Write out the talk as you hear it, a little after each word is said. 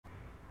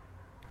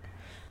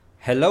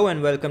Hello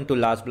and welcome to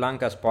Las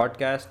Blancas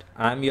podcast.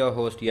 I'm your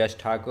host Yash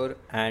Thakur,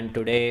 and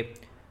today,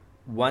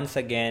 once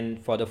again,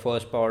 for the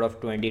first part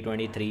of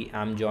 2023,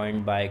 I'm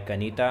joined by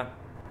Kanita.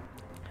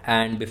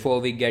 And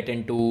before we get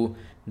into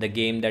the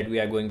game that we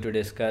are going to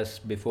discuss,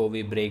 before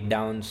we break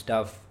down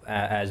stuff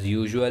as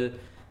usual,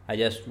 I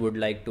just would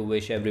like to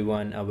wish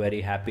everyone a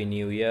very happy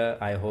new year.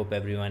 I hope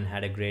everyone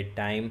had a great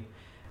time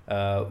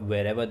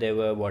wherever they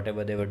were,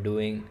 whatever they were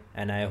doing,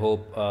 and I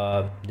hope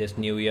this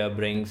new year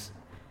brings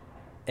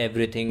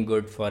everything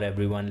good for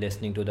everyone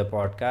listening to the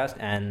podcast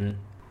and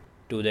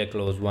to their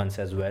close ones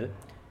as well.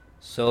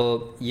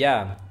 So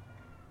yeah,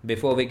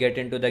 before we get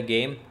into the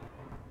game,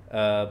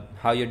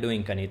 how you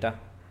doing, Kanita?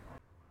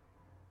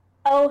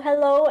 Oh,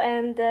 hello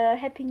and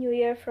happy new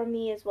year from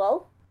me as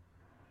well.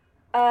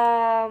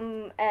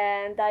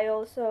 And I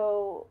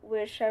also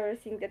wish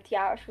everything that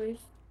Yash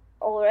wished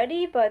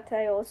already, but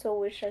I also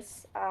wish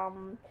us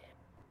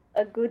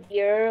a good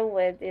year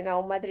with,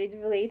 Madrid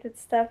related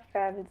stuff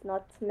and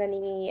not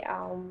many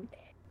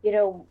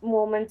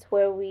moments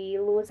where we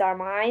lose our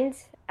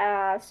minds.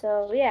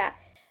 So yeah.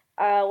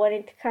 When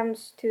it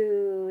comes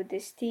to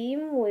this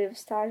team, we've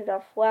started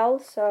off well,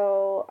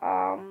 so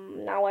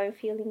now I'm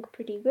feeling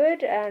pretty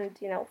good, and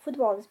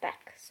football is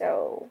back,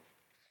 so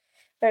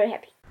very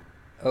happy.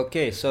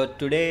 Okay, so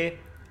today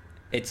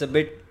it's a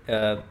bit.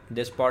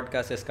 This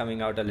podcast is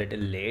coming out a little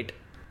late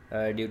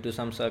due to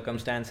some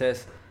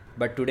circumstances,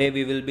 but today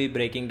we will be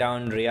breaking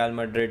down Real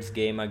Madrid's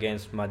game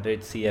against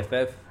Madrid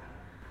CFF,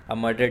 a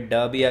Madrid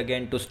derby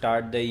again to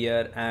start the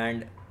year,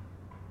 and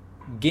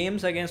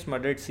games against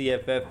Madrid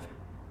CFF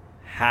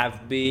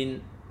have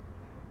been,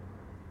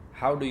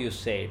 how do you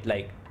say it,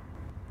 like,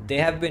 they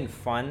have been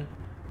fun,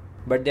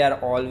 but they are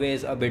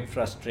always a bit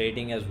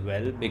frustrating as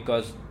well,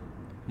 because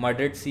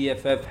Madrid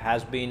CFF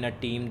has been a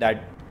team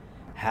that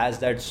has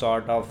that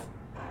sort of,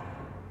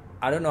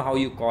 I don't know how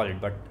you call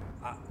it, but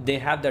they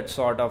have that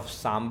sort of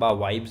samba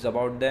vibes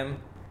about them.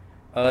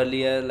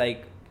 Earlier,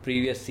 like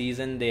previous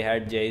season, they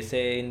had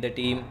Jace in the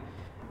team,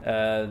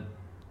 uh,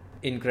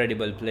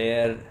 incredible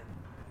player,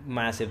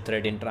 massive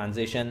threat in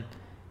transition.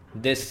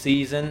 This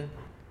season,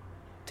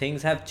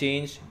 things have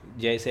changed.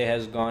 Jace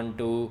has gone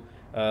to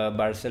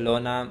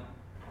Barcelona,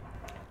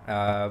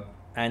 uh,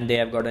 and they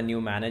have got a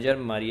new manager.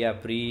 Maria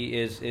Pri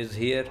is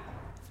here,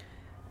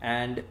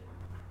 and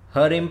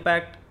her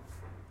impact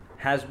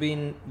has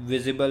been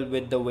visible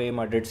with the way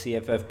Madrid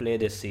CFF play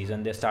this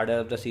season. They started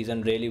off the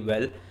season really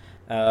well,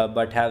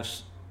 but have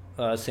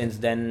since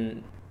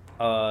then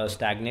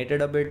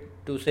stagnated a bit.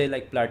 To say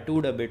like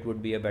plateaued a bit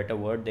would be a better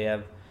word. They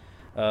have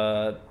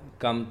uh,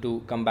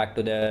 come back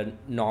to their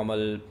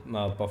normal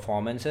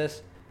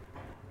performances.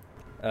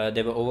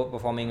 They were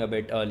overperforming a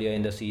bit earlier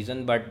in the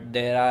season, but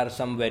there are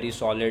some very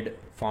solid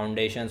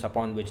foundations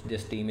upon which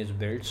this team is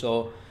built.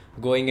 So,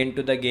 going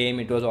into the game,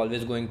 it was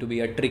always going to be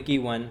a tricky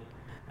one.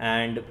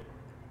 And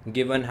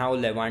given how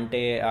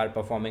Levante are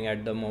performing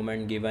at the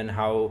moment, given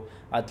how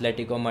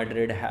Atletico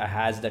Madrid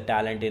has the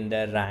talent in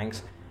their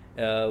ranks,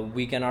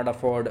 we cannot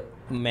afford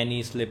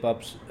many slip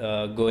ups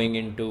going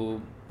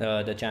into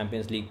the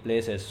Champions League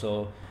places.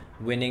 So,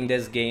 winning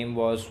this game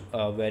was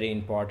very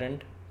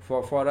important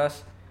for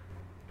us.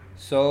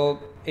 So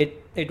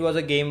it was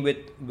a game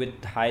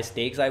with high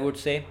stakes, I would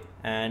say,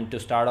 and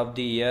to start off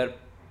the year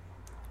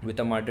with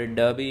a Madrid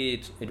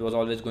derby, it was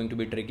always going to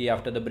be tricky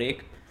after the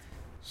break.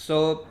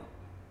 So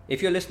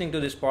if you're listening to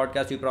this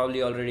podcast, you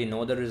probably already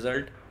know the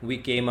result. We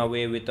came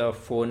away with a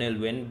 4-0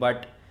 win,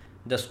 but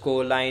the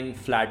scoreline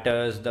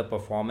flatters the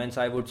performance,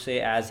 I would say,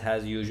 as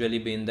has usually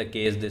been the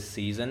case this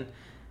season,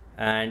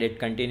 and it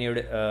continued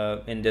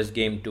in this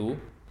game too.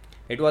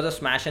 It was a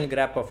smash and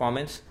grab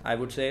performance, I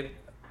would say.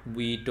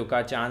 We took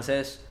our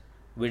chances.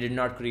 We did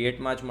not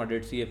create much.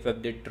 Madrid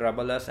CFF did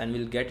trouble us, and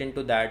we'll get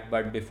into that.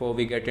 But before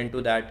we get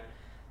into that,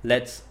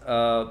 let's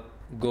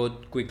go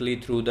quickly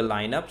through the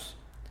lineups.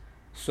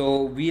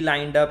 So we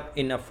lined up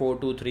in a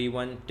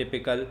 4-2-3-1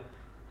 typical,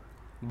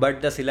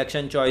 but the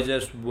selection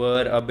choices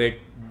were a bit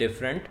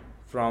different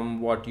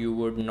from what you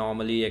would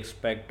normally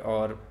expect,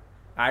 or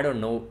I don't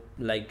know,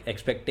 like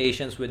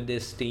expectations with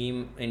this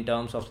team in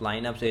terms of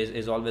lineups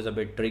is always a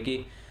bit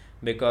tricky,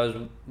 because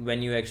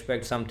when you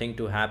expect something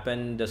to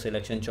happen, the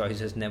selection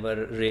choices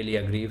never really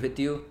agree with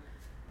you.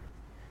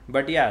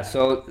 But yeah,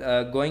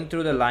 so going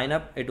through the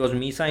lineup, it was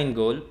Misa in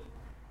goal,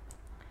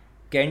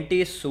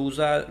 Kenty,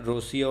 Souza,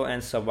 Rocio,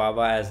 and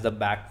Savava as the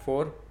back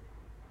four,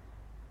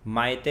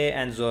 Maite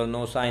and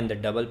Zornosa in the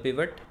double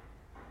pivot,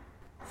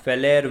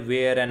 Feller,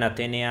 Weir, and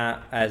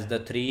Athenia as the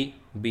three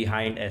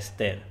behind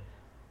Esther.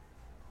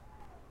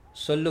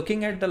 So,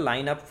 looking at the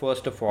lineup,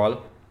 first of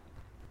all,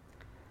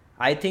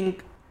 I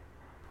think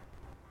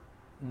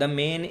the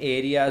main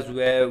areas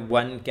where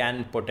one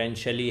can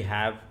potentially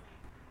have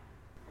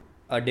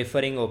a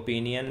differing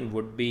opinion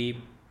would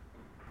be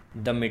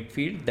the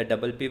midfield, the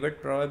double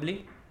pivot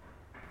probably,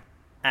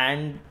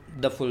 and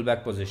the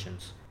fullback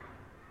positions.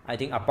 I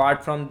think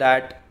apart from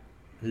that,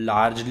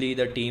 largely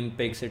the team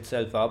picks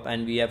itself up,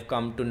 and we have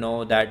come to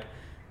know that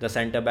the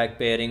centre back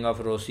pairing of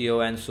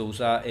Rocio and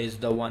Sousa is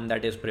the one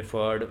that is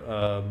preferred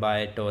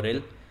by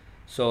Toril.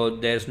 So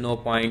there's no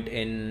point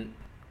in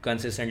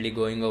consistently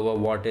going over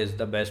what is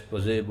the best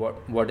position,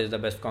 what is the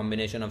best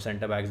combination of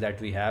center backs that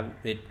we have.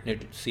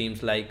 It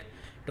seems like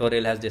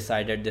Toril has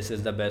decided this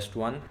is the best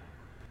one.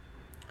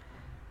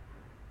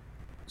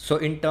 So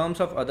in terms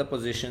of other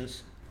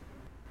positions,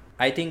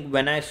 I think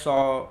when I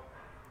saw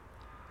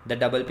the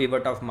double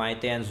pivot of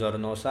Maite and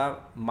Zornosa,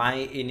 my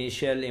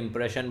initial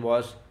impression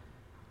was,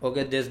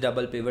 okay, this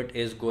double pivot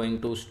is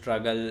going to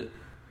struggle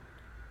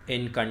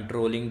in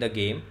controlling the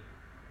game.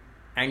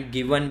 And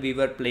given we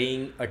were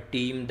playing a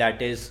team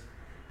that is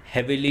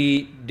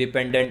heavily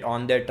dependent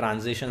on their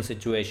transition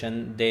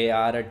situation, they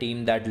are a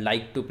team that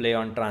like to play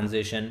on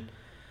transition.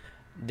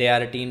 They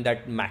are a team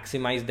that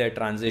maximize their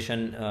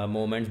transition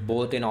moments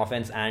both in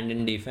offense and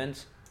in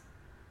defense.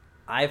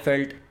 I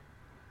felt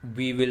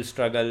we will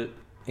struggle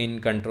in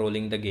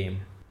controlling the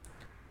game.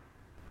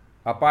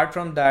 Apart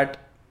from that,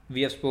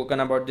 we have spoken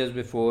about this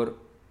before.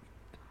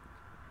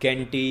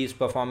 Kenty's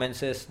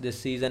performances this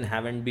season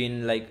haven't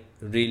been like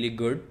really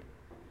good,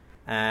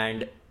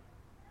 and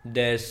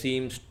there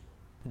seems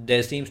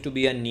there seems to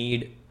be a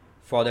need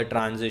for the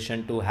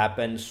transition to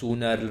happen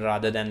sooner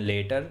rather than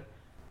later.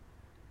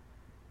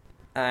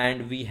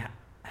 And we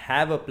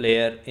have a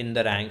player in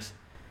the ranks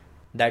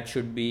that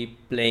should be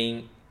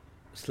playing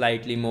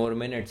slightly more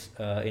minutes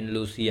in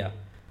Lucia.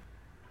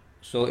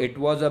 So it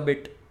was a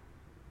bit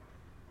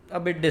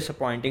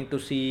disappointing to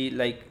see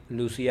like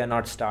Lucia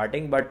not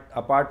starting. But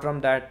apart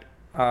from that,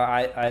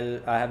 I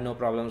have no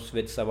problems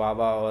with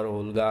Savava or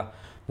Olga,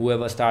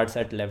 whoever starts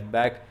at left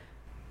back.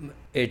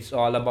 It's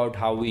all about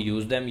how we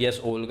use them. Yes,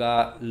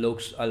 Olga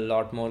looks a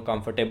lot more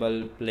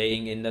comfortable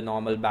playing in the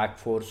normal back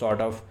four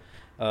sort of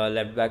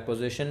left back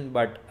position,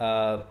 but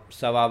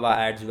Savava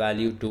adds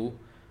value too,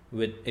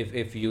 with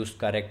if used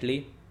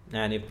correctly,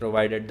 and if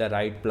provided the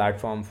right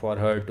platform for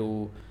her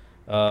to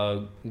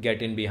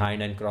get in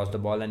behind and cross the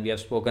ball. And we have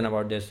spoken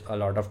about this a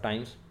lot of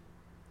times.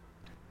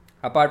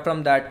 Apart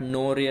from that,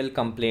 no real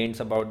complaints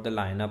about the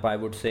lineup, I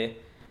would say.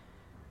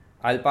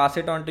 I'll pass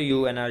it on to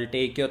you and I'll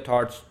take your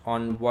thoughts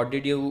on what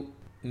did you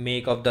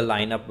make of the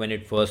lineup when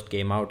it first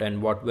came out,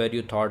 and what were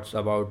your thoughts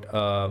about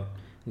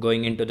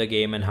going into the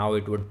game and how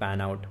it would pan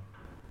out.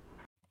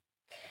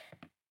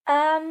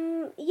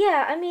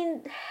 Yeah, I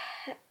mean,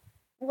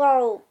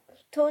 well,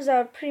 those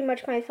are pretty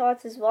much my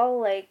thoughts as well.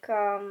 Like,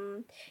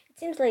 it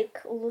seems like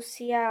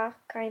Lucia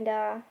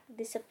kinda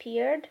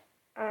disappeared.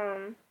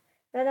 Um,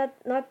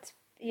 not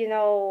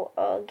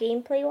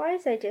gameplay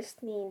wise. I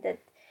just mean that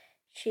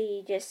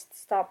she just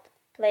stopped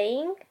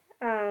playing.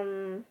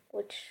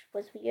 Which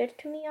was weird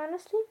to me,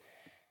 honestly.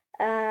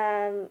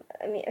 I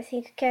mean, I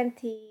think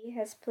Kenty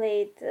has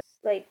played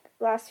like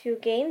last few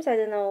games. I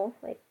don't know,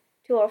 like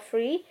two or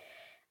three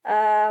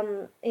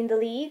in the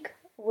league,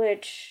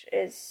 which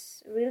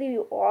is really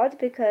odd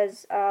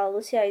because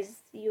Lucia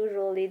is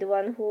usually the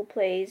one who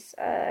plays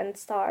and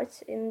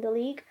starts in the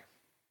league.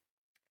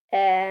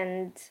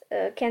 And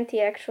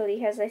Kenty actually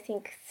has, I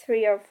think,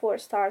 3 or 4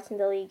 starts in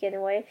the league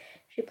anyway.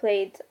 She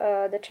played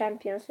the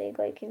Champions League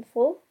like in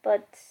full,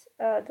 but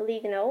the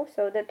league no.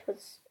 So that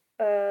was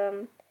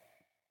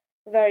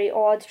very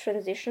odd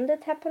transition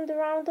that happened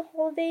around the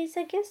holidays,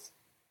 I guess.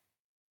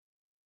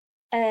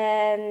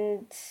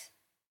 And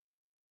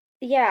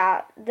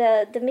yeah,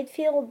 the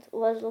midfield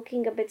was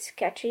looking a bit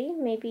sketchy.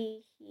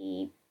 Maybe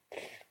he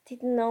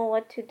didn't know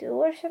what to do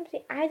or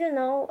something. I don't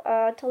know.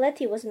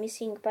 Toletti was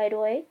missing, by the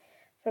way,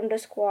 from the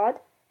squad.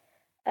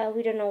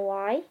 We don't know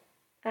why.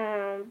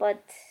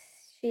 But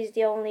she's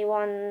the only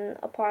one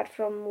apart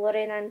from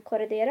Lorena and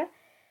Corredera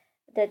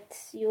that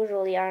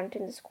usually aren't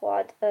in the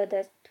squad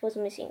that was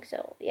missing.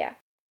 So yeah.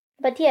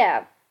 But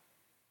yeah,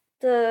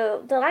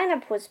 the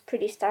lineup was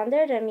pretty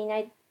standard. I mean,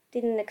 I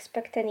didn't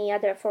expect any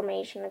other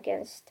formation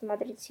against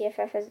Madrid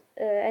CFF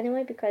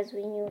anyway, because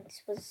we knew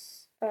this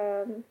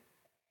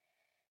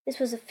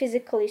was a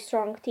physically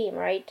strong team,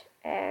 right?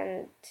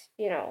 And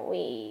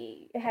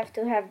we have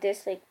to have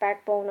this like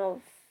backbone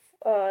of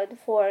the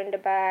four in the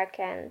back,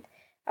 and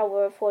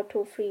our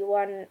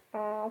 4-2-3-1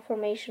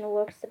 formation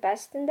works the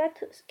best in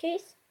that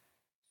case.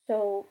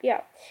 So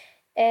yeah,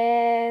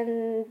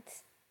 and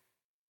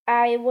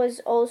I was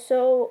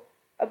also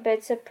a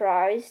bit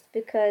surprised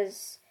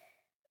because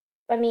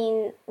I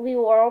mean we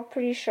were all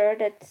pretty sure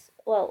that,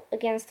 well,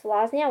 against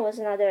Vlasnia was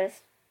another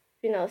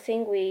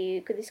thing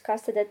we could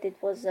discuss, that it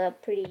was a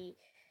pretty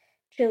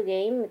chill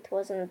game. It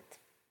wasn't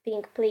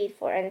being played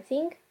for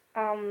anything.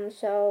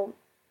 So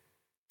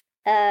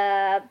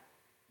uh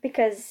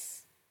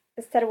because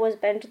Esther was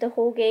benched the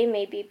whole game,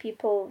 maybe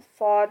people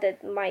thought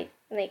that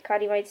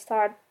Kari might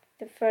start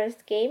the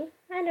first game.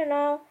 I don't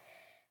know,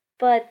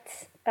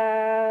 but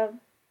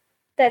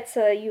that's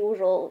a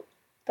usual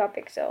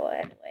topic. So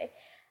anyway,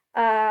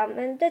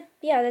 and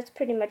that's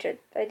pretty much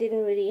it. I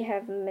didn't really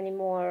have many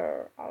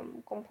more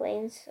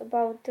complaints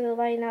about the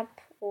lineup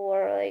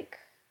or like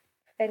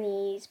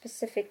any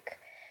specific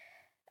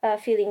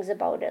feelings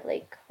about it,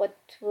 like what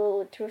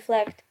will it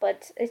reflect.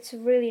 But it's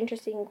really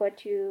interesting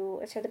what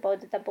you said about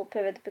the double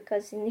pivot,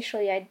 because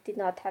initially I did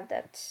not have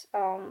that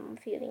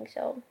feeling.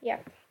 So yeah.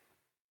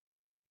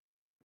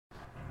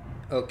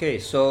 Okay,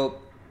 so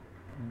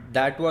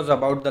that was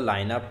about the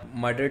lineup.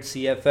 Madrid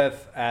CFF,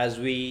 as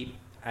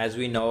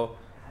we know,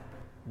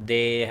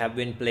 they have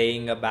been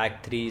playing a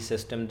back three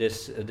system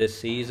this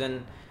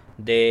season.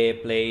 They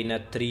play in a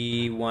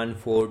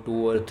 3-1-4-2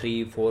 or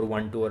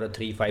 3-4-1-2 or a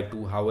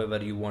 3-5-2,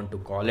 however you want to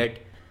call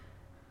it.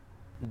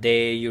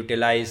 They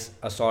utilize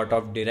a sort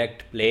of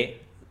direct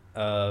play.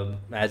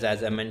 As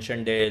I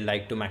mentioned, they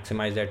like to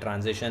maximize their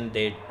transition.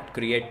 They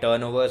create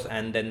turnovers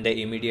and then they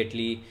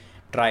immediately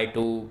try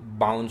to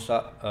bounce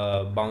up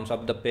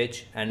the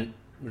pitch and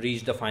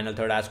reach the final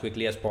third as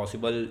quickly as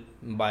possible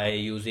by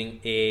using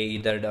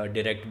either the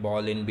direct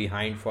ball in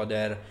behind for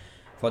the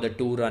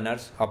two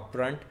runners up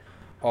front,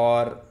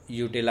 or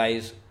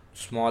utilize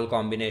small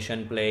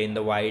combination play in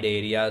the wide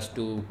areas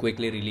to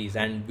quickly release.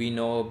 And we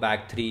know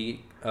back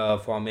three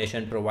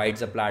formation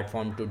provides a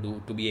platform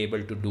to be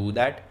able to do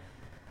that.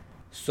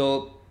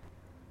 So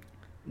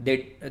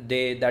they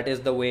that is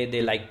the way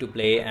they like to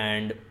play,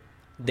 and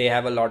they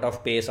have a lot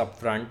of pace up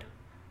front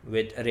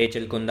with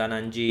Rachel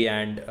Kundananji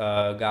and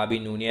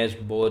Gabi Nunez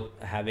both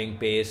having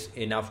pace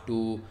enough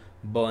to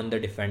burn the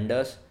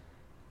defenders.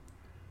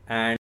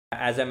 And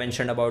as I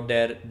mentioned about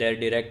their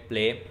direct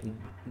play,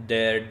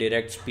 their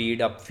direct speed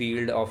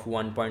upfield of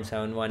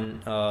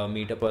 1.71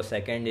 meter per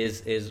second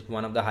is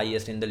one of the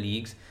highest in the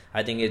leagues.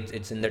 I think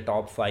it's in the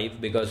top 5,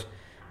 because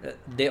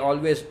they are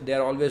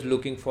always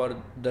looking for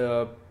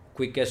the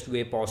quickest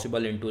way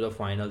possible into the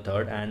final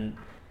third. And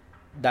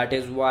that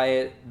is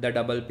why the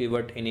double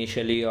pivot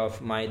initially of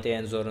Maite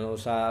and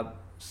Zornosa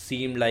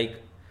seemed like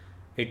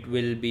it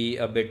will be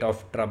a bit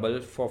of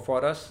trouble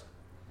for us,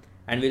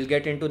 and we'll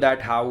get into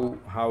that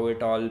how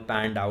it all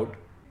panned out.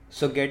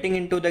 So getting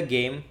into the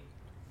game,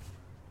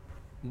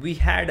 we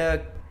had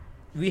a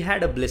we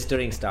had a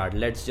blistering start.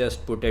 Let's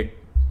just put it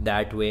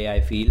that way.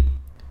 I feel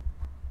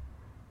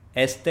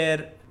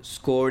Esther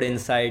scored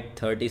inside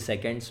 30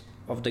 seconds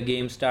of the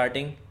game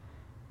starting,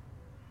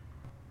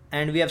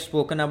 and we have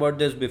spoken about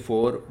this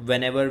before.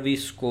 Whenever we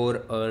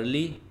score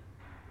early,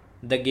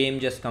 the game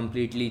just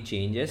completely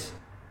changes.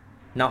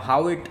 Now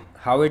how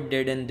it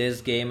did in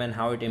this game and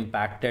how it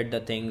impacted the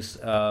things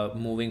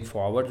moving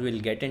forward, we'll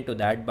get into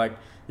that. But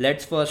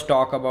let's first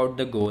talk about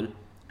the goal.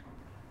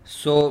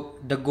 So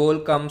the goal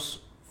comes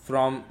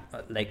from,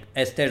 like,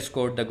 Esther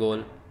scored the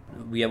goal.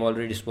 We have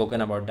already spoken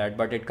about that,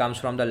 but it comes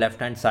from the left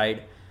hand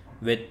side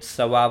with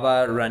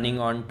Savava running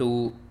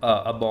onto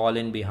a ball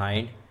in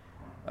behind.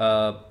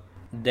 Uh,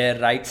 their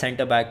right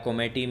centre back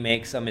Kometi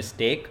makes a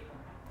mistake.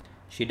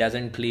 She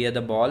doesn't clear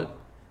the ball.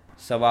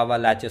 Savava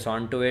latches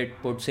onto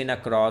it, puts in a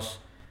cross.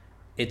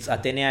 It's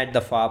Athene at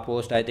the far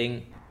post. I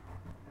think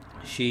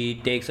she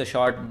takes a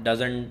shot,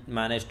 doesn't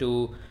manage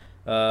to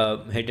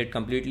hit it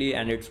completely,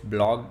 and it's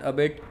blocked a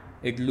bit.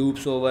 It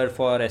loops over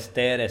for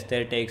Esther.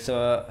 Esther takes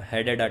a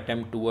headed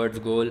attempt towards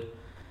goal.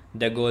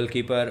 The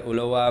goalkeeper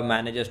Ulova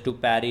manages to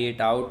parry it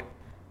out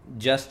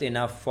just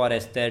enough for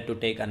Esther to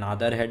take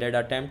another headed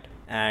attempt,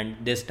 and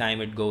this time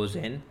it goes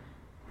in.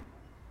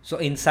 So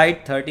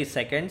inside 30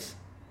 seconds,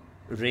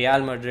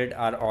 Real Madrid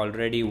are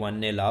already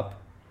 1-0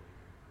 up,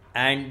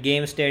 and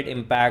game state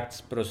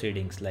impacts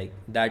proceedings. Like,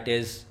 that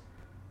is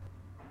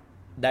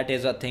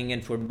a thing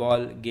in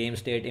football. Game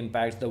state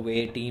impacts the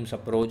way teams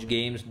approach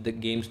games. The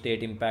game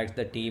state impacts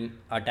the team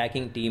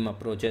attacking team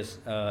approaches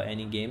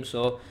any game.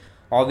 So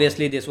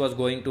obviously this was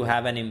going to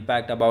have an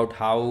impact about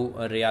how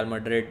Real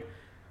Madrid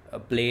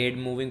played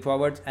moving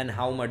forwards, and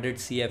how Madrid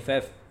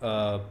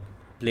CFF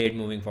played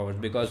moving forwards,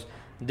 because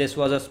this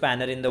was a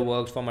spanner in the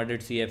works for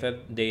Madrid CFF.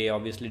 They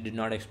obviously did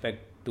not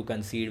expect to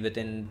concede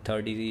within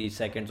 30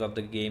 seconds of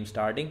the game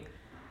starting.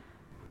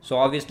 So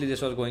obviously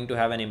this was going to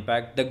have an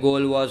impact. The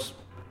goal was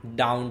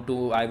down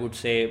to, I would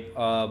say,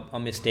 a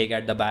mistake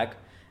at the back,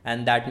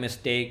 and that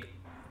mistake,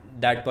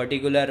 that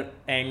particular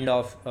end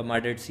of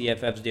Madrid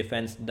CFF's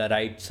defense, the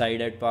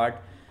right-sided part,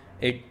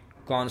 it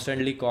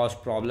constantly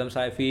caused problems.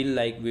 I feel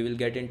like we will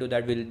get into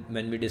that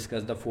when we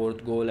discuss the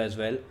fourth goal as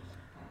well.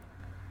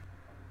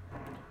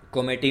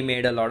 Committee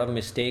made a lot of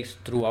mistakes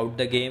throughout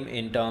the game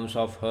in terms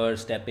of her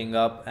stepping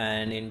up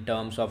and in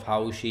terms of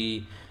how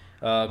she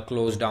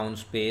closed down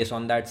space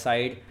on that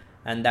side,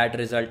 and that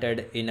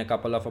resulted in a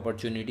couple of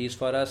opportunities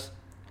for us.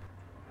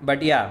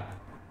 But yeah,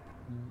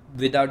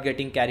 without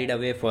getting carried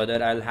away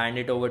further, I'll hand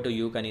it over to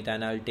you, Kanita,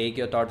 and I'll take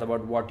your thoughts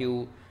about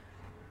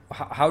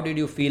how did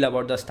you feel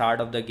about the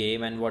start of the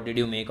game, and what did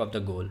you make of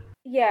the goal?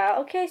 Yeah,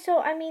 okay,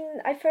 so I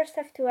mean, I first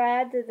have to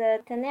add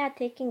that Tanea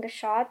taking a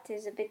shot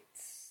is a bit,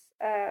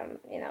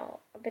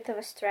 a bit of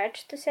a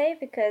stretch to say,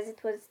 because it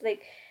was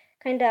like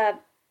kind of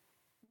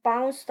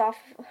bounced off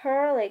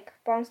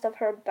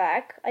her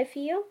back, I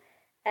feel.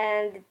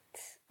 And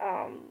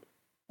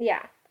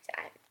yeah,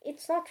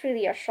 it's not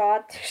really a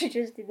shot, she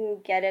just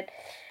didn't get it.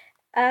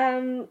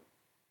 Um,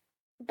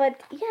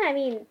 but yeah, I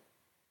mean,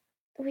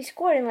 we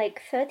scored in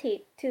like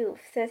 32,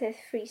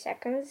 33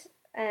 seconds,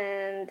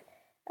 and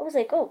I was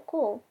like, oh,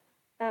 cool.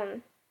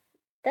 Um,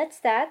 that's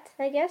that,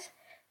 I guess,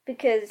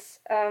 because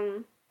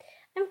I'm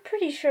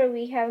pretty sure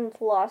we haven't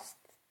lost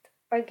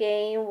a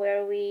game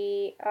where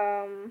we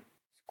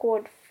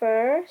scored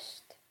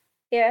first.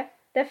 Yeah.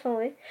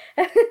 definitely.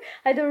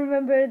 I don't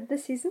remember the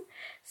season.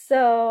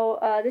 So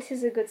this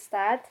is a good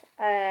start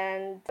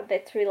and a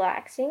bit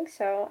relaxing.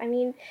 So, I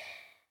mean,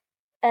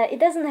 it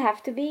doesn't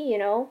have to be,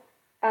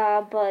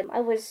 but I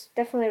was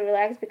definitely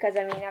relaxed because,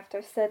 I mean,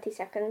 after 30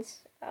 seconds,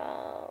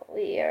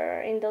 we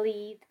are in the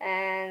lead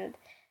and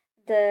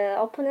the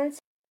opponents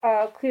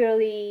are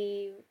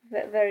clearly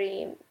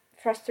very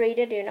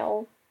frustrated,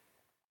 who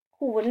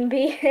wouldn't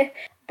be?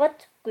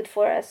 But good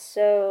for us.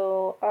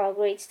 So, a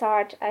great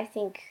start. I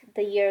think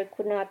the year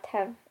could not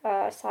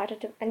have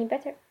started any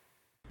better.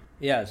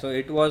 Yeah, so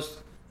it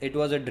was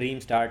a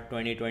dream start.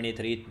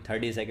 2023,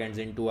 30 seconds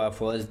into our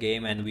first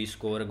game and we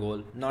score a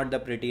goal. Not the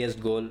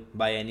prettiest goal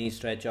by any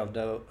stretch of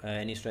the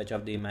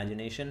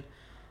imagination,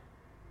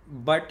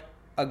 but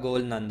a goal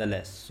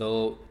nonetheless.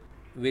 So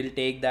we'll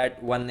take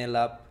that 1-0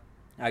 up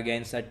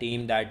against a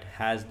team that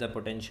has the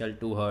potential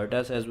to hurt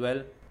us as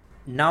well.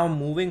 Now,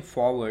 moving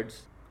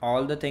forwards,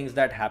 all the things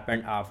that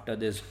happened after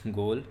this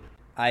goal,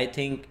 I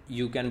think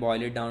you can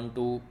boil it down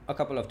to a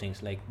couple of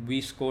things. Like,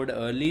 we scored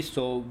early,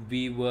 so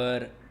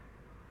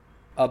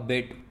a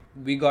bit,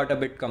 we got a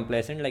bit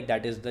complacent. Like,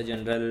 that is the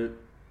general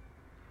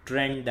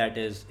trend that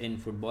is in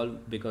football,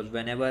 because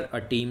whenever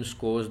a team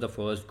scores the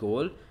first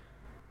goal,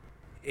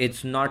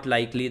 it's not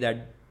likely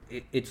that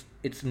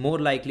it's more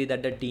likely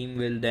that the team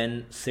will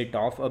then sit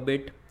off a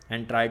bit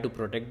and try to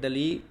protect the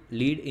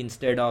lead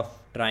instead of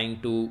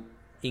trying to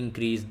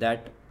increase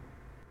that.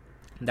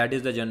 That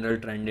is the general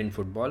trend in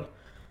football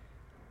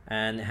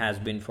and has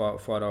been for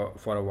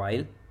a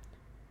while.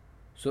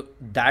 So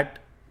that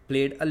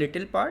played a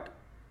little part,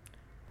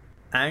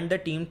 and the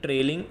team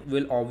trailing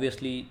will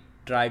obviously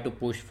try to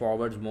push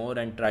forwards more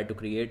and try to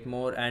create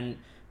more, and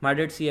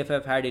Madrid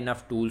CFF had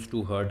enough tools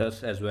to hurt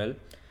us as well.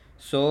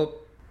 So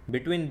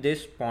between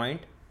this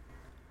point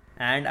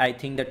and I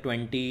think the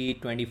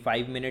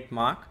 20-25 minute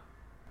mark,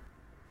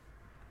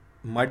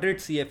 Madrid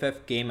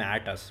CFF came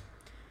at us,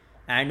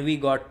 and we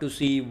got to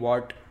see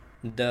what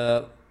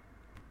the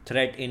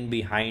threat in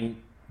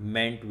behind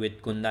meant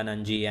with Kunda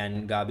Nanji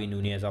and Gabi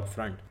Nunez up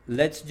front.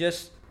 Let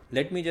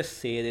me just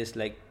say this,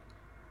 like,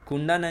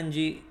 Kunda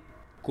Nanji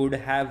could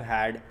have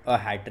had a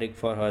hat trick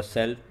for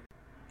herself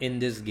in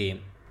this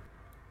game.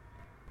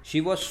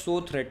 She was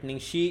so threatening.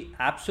 She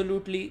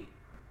absolutely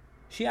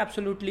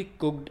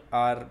cooked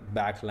our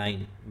back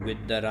line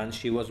with the runs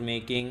she was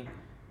making,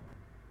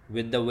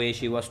 with the way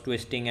she was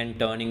twisting and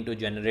turning to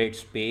generate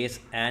space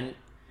and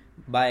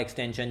by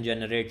extension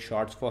generate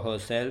shots for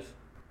herself,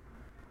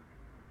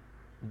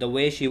 the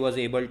way she was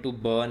able to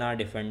burn our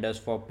defenders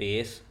for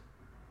pace,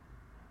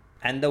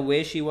 and the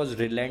way she was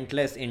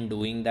relentless in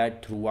doing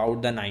that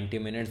throughout the 90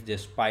 minutes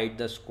despite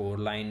the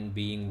scoreline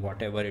being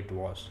whatever it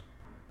was.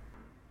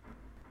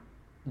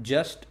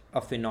 Just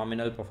a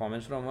phenomenal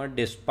performance from her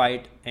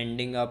despite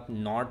ending up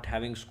not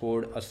having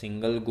scored a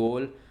single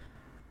goal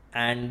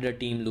and the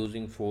team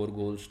losing 4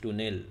 goals to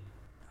nil.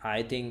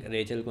 I think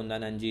Rachel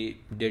Kundananji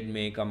did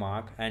make a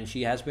mark, and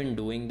she has been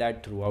doing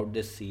that throughout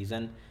this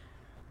season.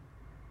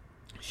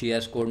 She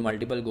has scored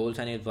multiple goals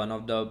and is one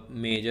of the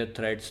major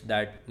threats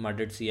that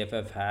Madrid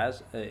CFF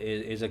has.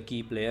 Is a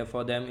key player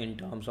for them in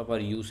terms of her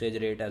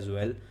usage rate as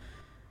well.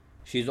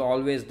 She's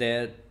always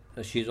there.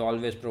 She's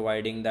always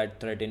providing that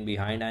threat in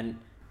behind, and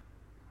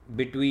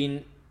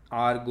between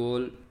our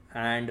goal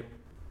and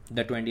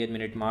the 20th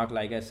minute mark,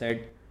 like I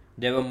said,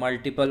 there were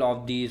multiple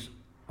of these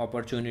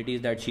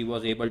opportunities that she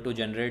was able to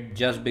generate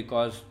just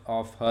because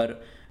of her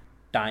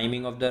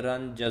timing of the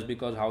run, just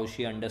because how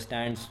she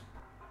understands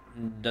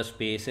the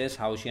spaces,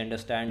 how she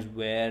understands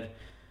where,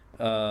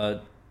 uh,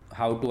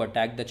 how to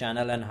attack the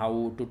channel and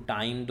how to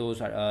time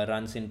those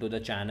runs into the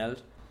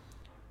channels,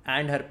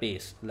 and her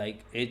pace.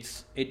 Like,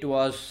 it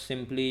was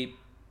simply,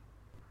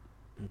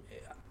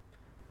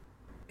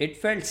 it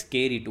felt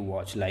scary to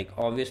watch. Like,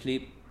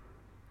 obviously,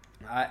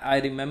 I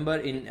remember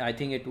in, I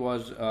think it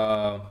was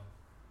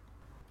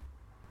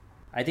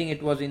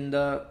in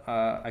the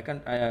I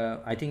can't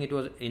I think it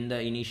was in the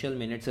initial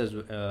minutes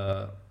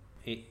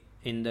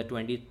in the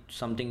 20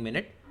 something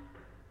minute.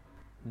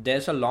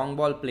 There's a long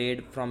ball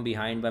played from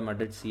behind by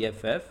Madrid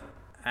CFF,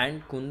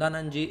 and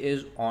Kundananji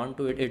is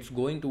onto it. It's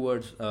going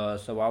towards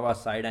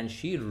Sawawa's side, and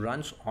she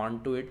runs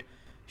onto it.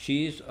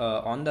 She's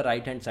on the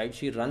right hand side.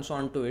 She runs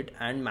onto it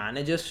and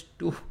manages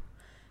to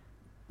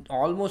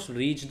almost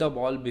reach the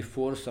ball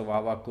before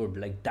Sawawa could.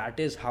 Like, that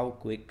is how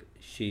quick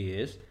she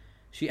is.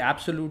 She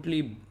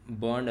absolutely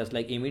burned us.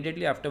 Like,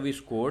 immediately after we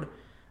scored,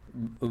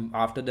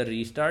 after the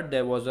restart,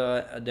 there was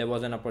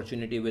an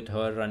opportunity with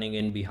her running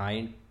in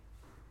behind.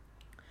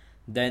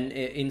 Then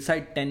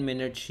inside 10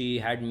 minutes, she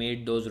had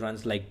made those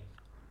runs like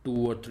 2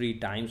 or 3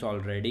 times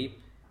already.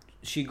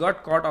 She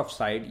got caught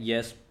offside,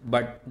 yes,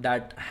 but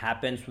that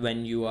happens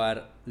when you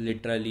are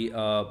literally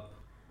a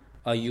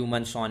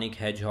human sonic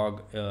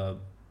hedgehog.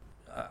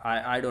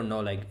 I don't know,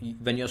 like,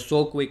 when you're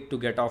so quick to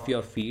get off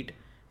your feet,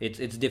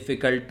 it's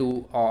difficult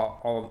to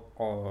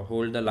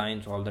hold the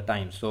lines all the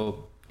time.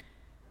 So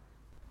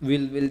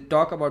we'll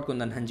talk about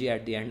Kundan Hanji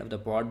at the end of the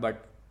pod,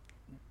 but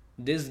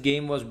this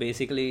game was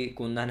basically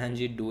Kundan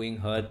Hanji doing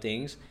her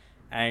things,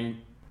 and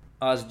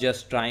us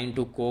just trying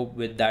to cope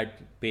with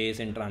that pace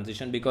in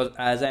transition, because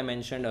as I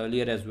mentioned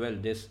earlier as well,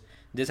 this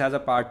has a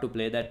part to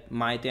play that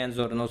Maite and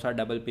Zornosa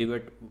double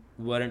pivot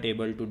weren't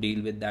able to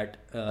deal with that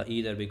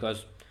either,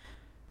 because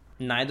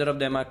neither of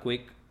them are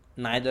quick.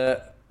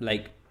 Neither,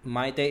 like,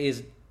 Maite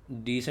is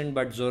decent,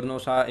 but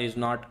Zornosa is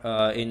not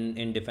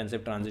in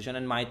defensive transition,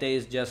 and Maite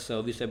is just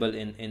serviceable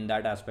in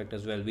that aspect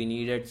as well. We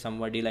needed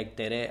somebody like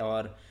Tere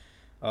or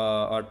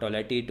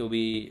Toletti to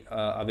be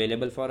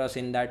available for us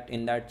in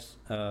that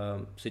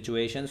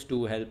situations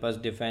to help us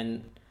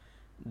defend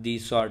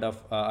these sort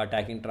of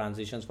attacking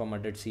transitions for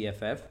Madrid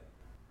CFF.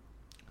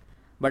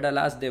 But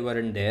alas, they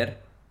weren't there.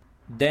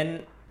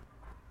 Then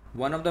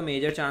one of the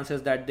major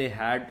chances that they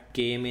had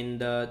came in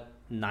the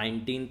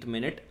 19th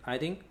minute, I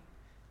think,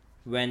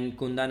 when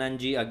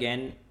Kundananji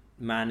again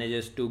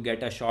manages to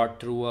get a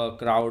shot through a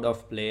crowd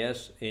of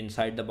players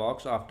inside the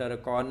box after a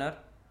corner.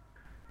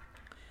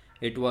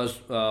 It was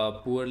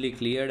poorly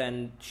cleared,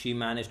 and she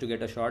managed to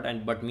get a shot,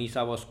 and but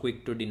Misa was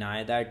quick to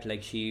deny that.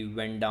 Like, she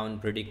went down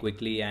pretty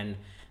quickly and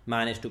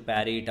managed to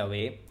parry it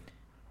away.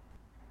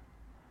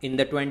 In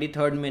the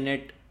 23rd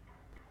minute,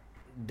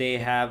 they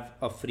have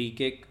a free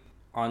kick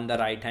on the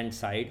right hand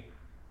side.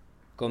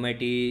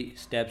 Kometi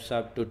steps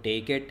up to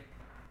take it.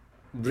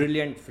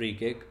 Brilliant free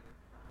kick.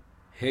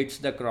 Hits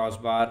the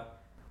crossbar.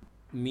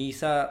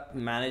 Misa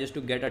manages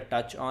to get a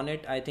touch on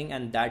it, I think,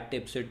 and that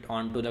tips it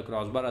onto the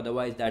crossbar.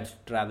 Otherwise, that's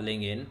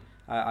traveling in.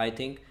 I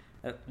think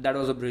that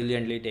was a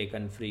brilliantly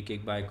taken free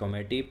kick by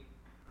Kometi.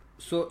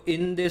 So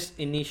in this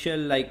initial,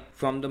 like,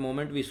 from the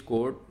moment we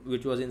scored,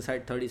 which was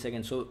inside 30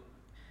 seconds, so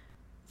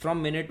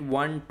from minute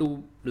 1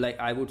 to, like,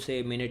 I would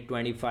say minute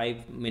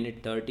 25, minute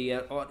 30,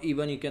 or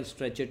even you can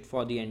stretch it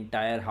for the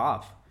entire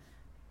half,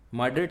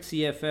 Madrid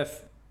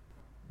CFF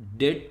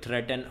did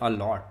threaten a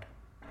lot.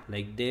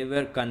 Like, they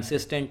were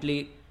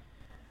consistently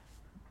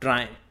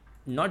trying,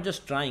 not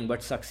just trying,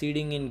 but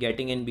succeeding in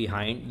getting in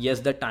behind.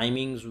 Yes, the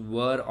timings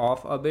were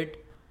off a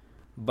bit,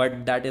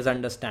 but that is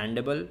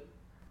understandable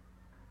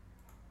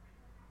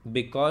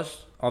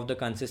because of the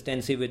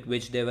consistency with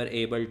which they were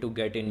able to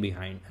get in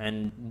behind.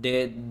 And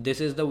this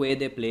is the way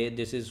they play.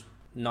 This is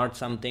not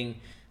something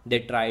they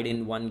tried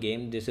in one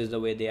game. This is the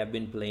way they have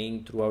been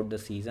playing throughout the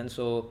season.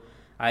 So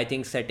I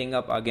think setting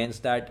up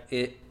against that,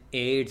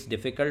 it's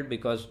difficult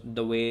because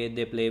the way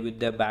they play with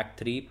their back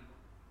three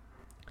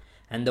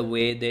and the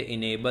way they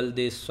enable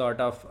this sort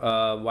of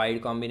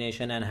wide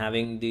combination and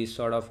having these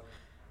sort of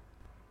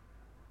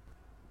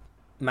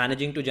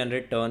managing to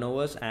generate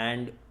turnovers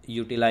and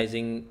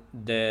utilizing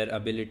their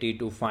ability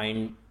to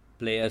find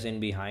players in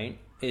behind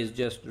is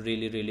just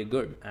really really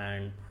good.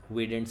 And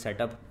we didn't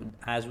set up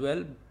as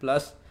well.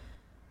 Plus,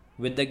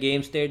 with the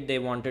game state, they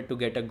wanted to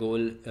get a goal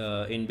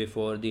in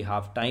before the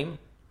half time,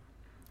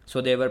 so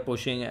they were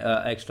pushing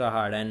extra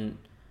hard, and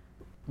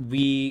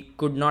we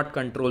could not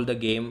control the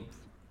game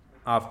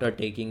after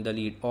taking the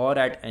lead, or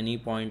at any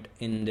point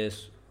in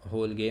this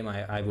whole game.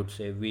 I would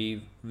say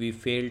we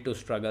failed to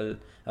struggle.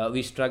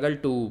 We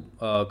struggled to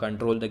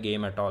control the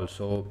game at all.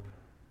 So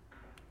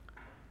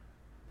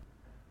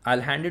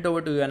I'll hand it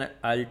over to you, and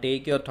I'll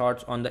take your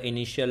thoughts on the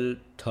initial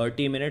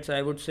 30 minutes,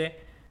 I would say.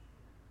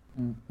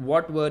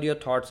 What were your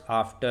thoughts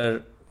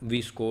after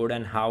we scored,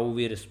 and how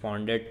we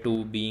responded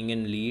to being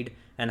in lead,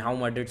 and how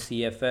much did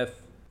CFF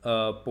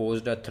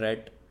posed a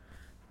threat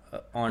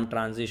on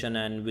transition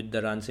and with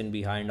the runs in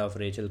behind of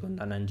Rachel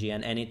Kundananji,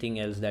 and anything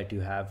else that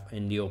you have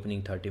in the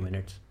opening 30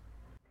 minutes?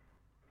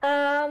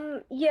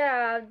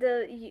 Yeah,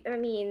 I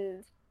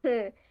mean,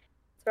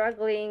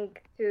 struggling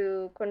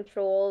to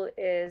control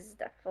is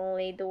definitely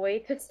the way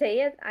to say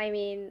it. I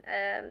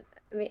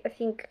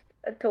think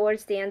towards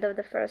the end of the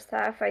first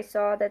half, I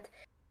saw that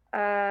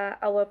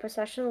our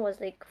possession was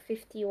like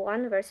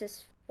 51 versus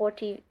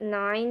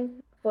 49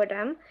 for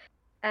them.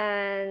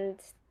 And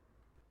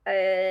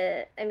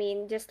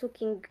just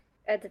looking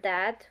at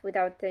that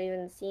without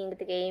even seeing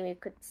the game, you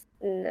could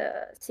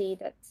see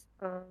that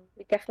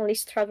we definitely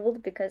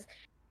struggled, because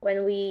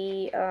when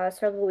we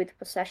struggle with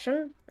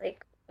possession,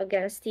 like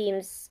against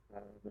teams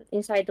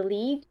inside the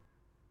league,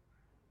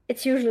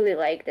 it's usually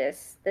like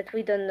this, that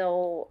we don't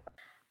know.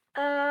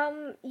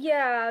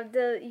 Yeah,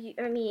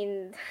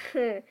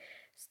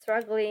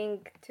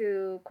 struggling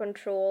to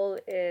control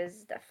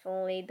is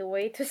definitely the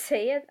way to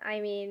say it. I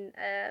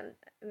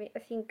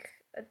think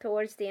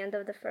towards the end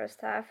of the first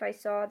half, I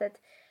saw that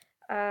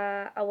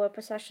our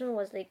possession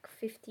was like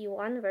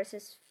 51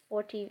 versus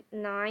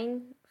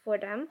 49 for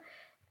them.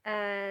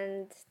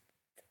 And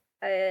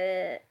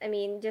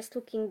just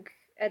looking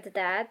at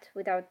that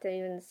without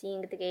even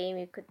seeing the game,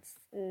 you could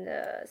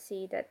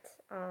see that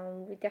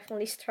we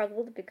definitely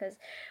struggled, because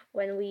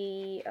when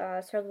we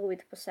struggle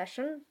with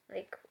possession,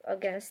 like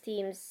against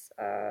teams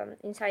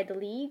inside the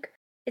league,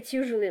 it's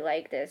usually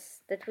like this,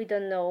 that we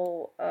don't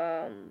know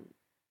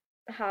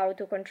how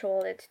to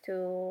control it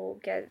to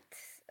get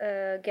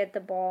the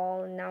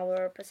ball in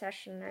our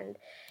possession.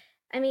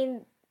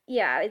 And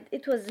yeah,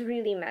 it was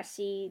really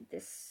messy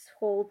this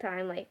whole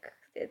time. Like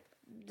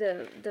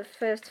the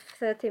first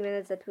 30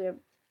 minutes that we're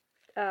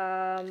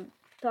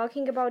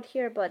talking about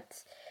here,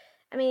 but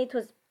it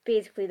was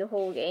basically the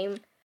whole game.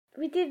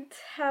 We did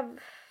have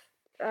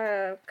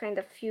kind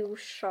of few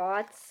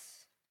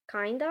shots,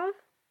 kind of,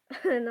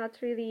 not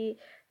really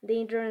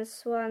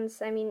dangerous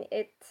ones. I mean,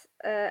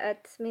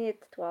 at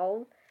minute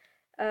 12,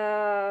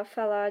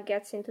 fella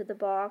gets into the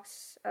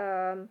box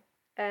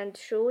and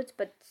shoots,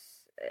 but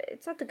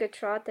it's not a good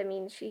shot. I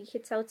mean, she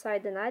hits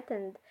outside the net,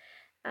 and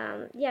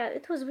yeah,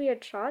 it was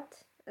weird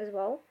shot as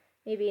well.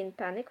 Maybe in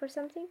panic or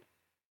something.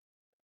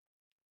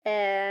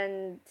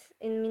 And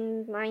in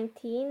minute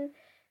 19,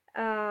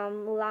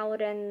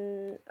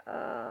 Lauren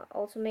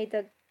also made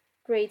a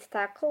great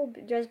tackle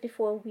just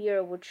before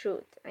Weir would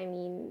shoot. I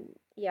mean,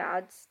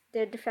 yeah,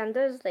 their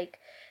defenders, like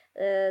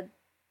uh,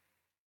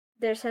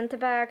 their center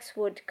backs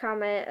would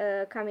come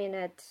in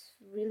at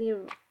really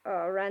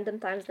random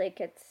times,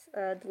 like at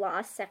the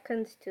last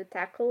second to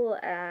tackle,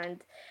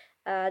 and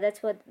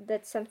that's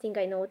something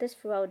I noticed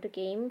throughout the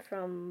game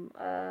from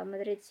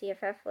Madrid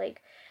CFF.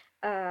 Like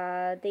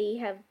they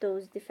have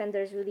those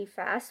defenders really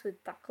fast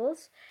with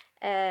tackles,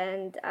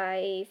 and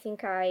I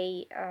think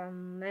I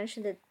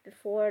mentioned it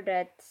before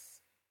that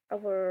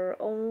our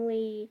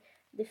only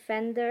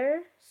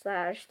defender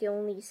slash the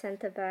only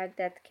center back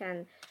that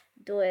can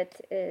do it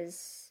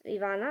is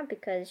Ivana,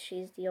 because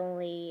she's the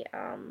only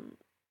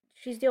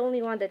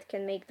one that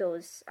can make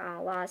those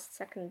last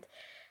second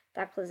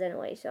tackles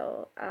anyway.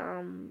 So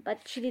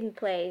but she didn't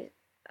play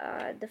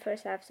the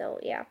first half, so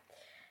yeah.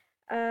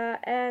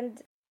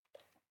 And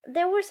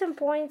there were some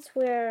points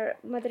where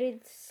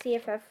Madrid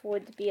CFF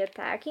would be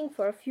attacking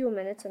for a few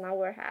minutes, an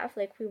hour and a half,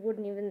 like we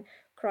wouldn't even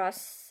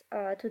cross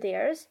to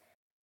theirs.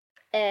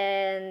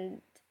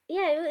 And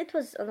yeah, it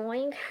was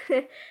annoying.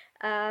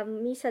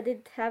 Misa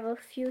did have a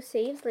few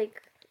saves,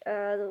 like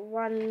the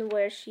one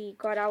where she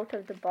got out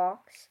of the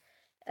box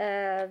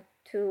uh,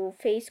 to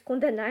face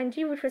Kunda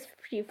Nanji, which was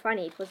pretty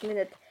funny. It was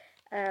minute,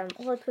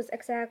 well, it was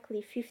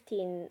exactly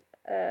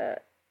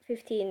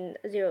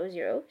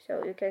 15:00,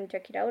 so you can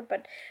check it out.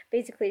 But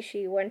basically,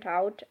 she went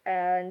out,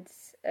 and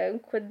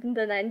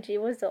Kunda Nanji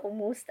was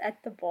almost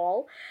at the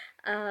ball.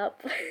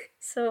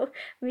 So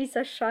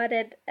Misa shot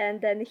it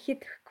and then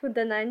hit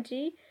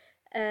Kundananji,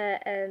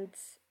 and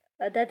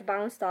that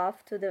bounced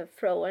off to the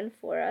throw-in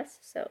for us.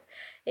 So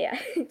yeah,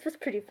 it was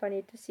pretty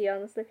funny to see,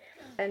 honestly.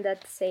 And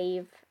that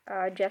save,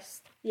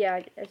 just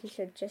yeah, as you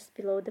said, just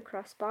below the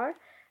crossbar,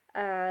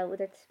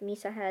 that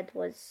Misa had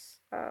was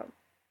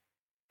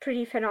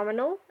pretty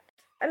phenomenal.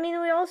 I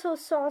mean, we also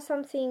saw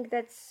something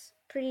that's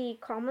pretty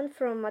common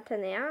from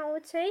Atenea, I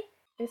would say,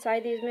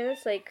 inside these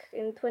minutes. Like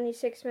in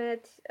 26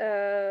 minutes,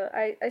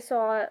 I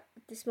saw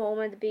this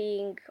moment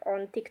being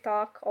on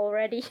TikTok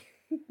already.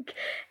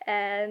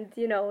 And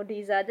you know,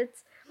 these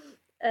edits,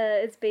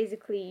 it's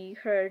basically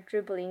her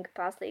dribbling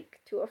past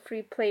like two or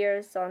three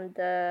players on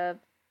the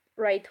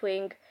right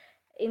wing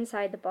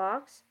inside the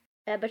box.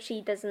 But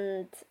she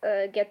doesn't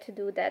get to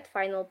do that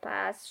final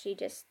pass. She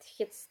just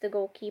hits the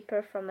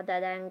goalkeeper from a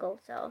dead angle.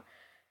 So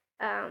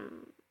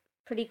um,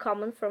 pretty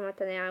common from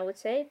Atenea, I would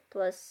say.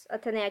 Plus,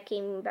 Atenea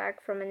came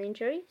back from an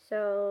injury.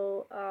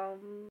 So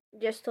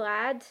just to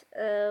add,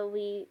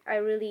 I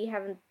really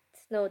haven't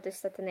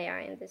noticed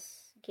Atenea in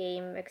this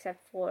game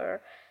except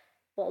for,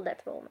 well,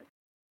 that moment.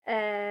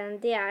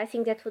 And yeah, I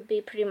think that would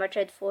be pretty much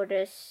it for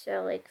this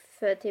like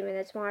 30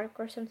 minutes mark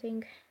or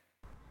something.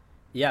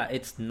 Yeah,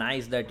 it's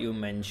nice that you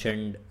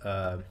mentioned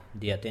the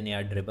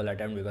Athenia dribble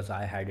attempt because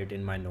I had it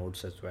in my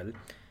notes as well.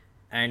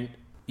 And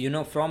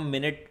from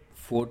minute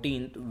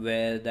 14th,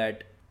 where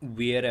that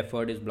weird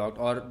effort is blocked,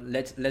 or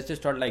let's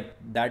just start like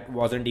that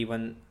wasn't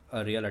even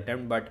a real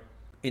attempt, but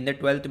in the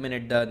 12th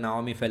minute, the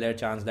Naomi Feller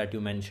chance that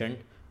you mentioned,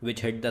 which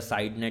hit the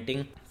side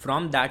netting,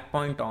 from that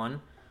point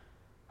on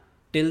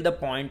till the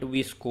point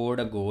we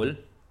scored a goal,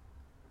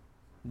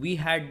 we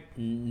had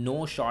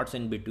no shots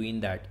in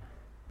between that.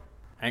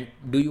 And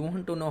do you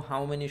want to know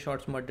how many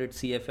shots Madrid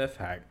CFF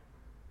had?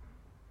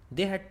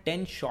 They had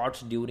 10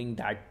 shots during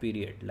that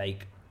period.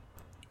 Like,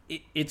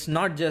 it's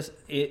not just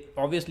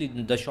obviously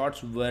the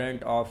shots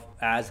weren't of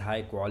as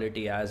high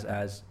quality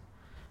as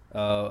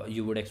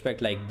you would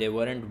expect. Like, they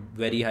weren't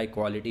very high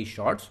quality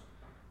shots,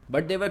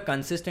 but they were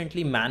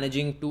consistently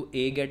managing to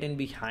get in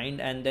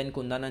behind, and then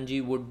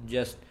Kundananji would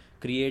just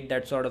create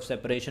that sort of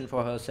separation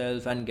for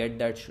herself and get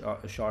that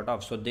shot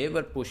off. So they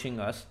were pushing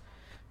us.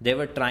 They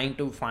were trying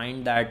to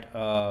find that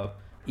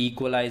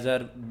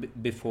equalizer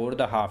before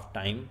the half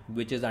time,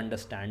 which is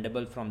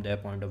understandable from their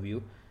point of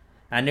view.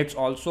 And it's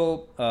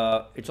also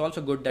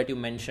good that you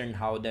mentioned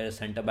how their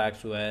centre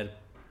backs were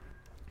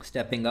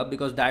stepping up,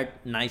 because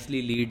that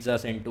nicely leads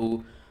us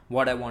into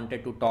what I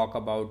wanted to talk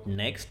about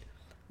next,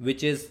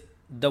 which is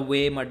the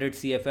way Madrid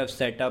CFF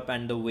set up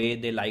and the way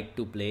they like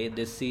to play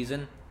this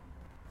season.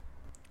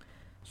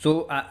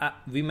 So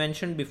we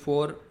mentioned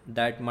before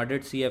that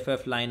Madrid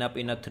CFF line up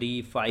in a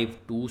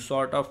 3-5-2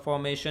 sort of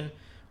formation,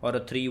 or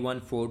a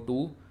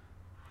 3-1-4-2.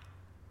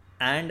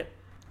 And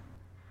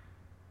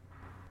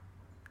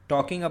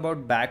talking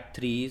about back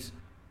threes,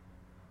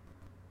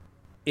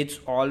 it's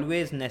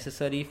always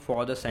necessary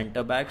for the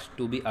center backs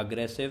to be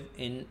aggressive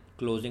in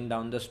closing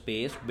down the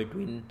space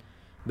between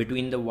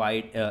between the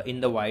wide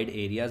in the wide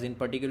areas in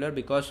particular,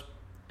 because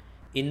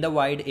in the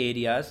wide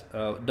areas,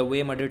 the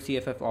way Madrid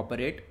CFF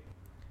operate,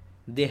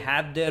 they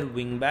have their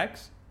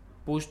wingbacks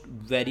pushed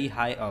very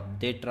high up.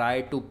 They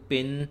try to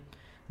pin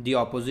the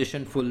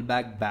opposition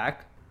fullback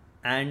back,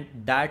 and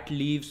that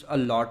leaves a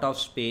lot of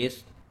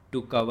space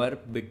to cover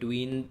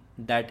between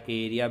that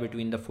area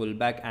between the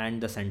fullback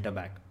and the center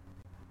back.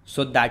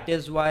 So that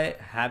is why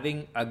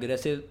having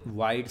aggressive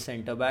wide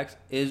center backs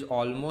is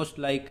almost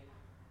like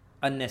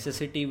a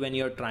necessity when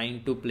you're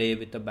trying to play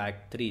with a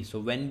back three. So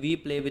when we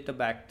play with a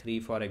back three,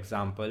 for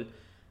example,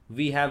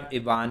 we have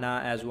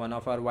Ivana as one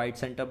of our wide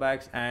center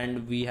backs,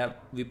 and we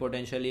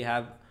potentially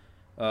have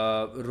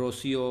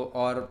Rocio,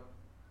 or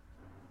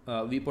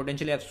we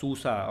potentially have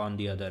Sousa on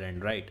the other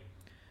end, right?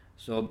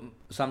 So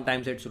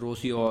sometimes it's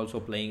Rocio also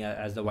playing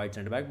as the wide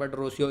center back, but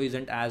Rocio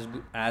isn't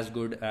as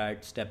good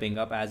at stepping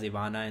up as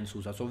Ivana and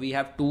Sousa. So we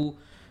have two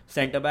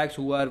center backs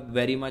who are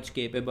very much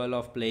capable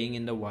of playing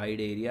in the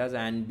wide areas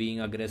and being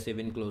aggressive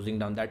in closing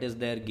down. That is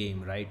their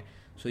game, right?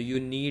 So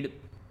you need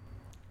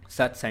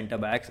such center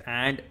backs.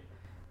 And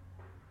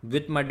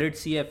with Madrid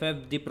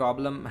CFF, the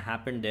problem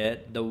happened there.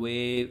 The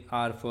way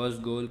our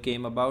first goal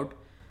came about,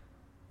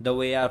 the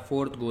way our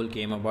fourth goal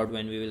came about,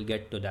 when we will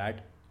get to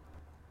that,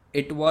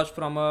 it was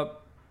from a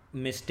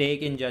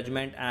mistake in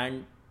judgment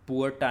and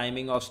poor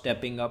timing of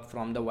stepping up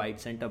from the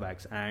wide center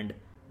backs, and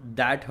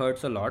that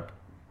hurts a lot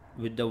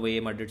with the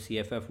way Madrid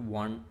CFF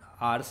want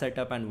our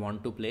setup and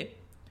want to play.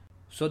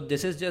 So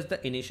this is just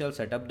the initial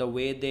setup. The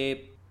way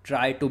they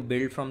try to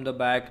build from the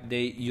back,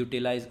 they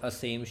utilize a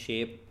same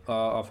shape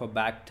of a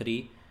back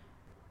three.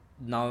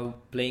 Now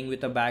playing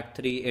with a back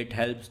three, it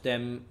helps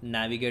them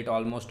navigate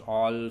almost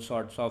all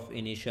sorts of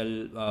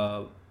initial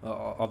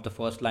of the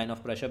first line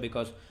of pressure,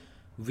 because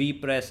we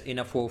press in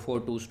a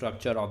 4-4-2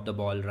 structure of the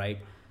ball, right?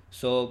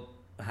 So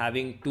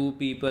having two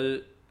people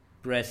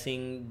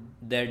pressing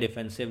their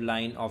defensive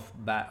line of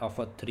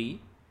a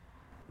three,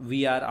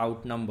 we are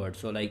outnumbered.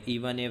 So like,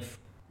 even if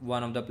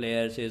one of the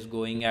players is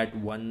going at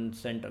one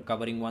center,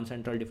 covering one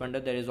central defender,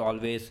 there is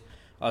always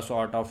a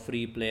sort of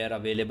free player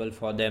available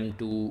for them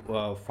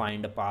to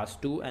find a pass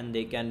to, and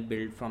they can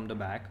build from the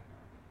back,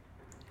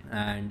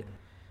 and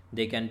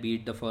they can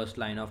beat the first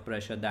line of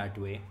pressure that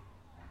way.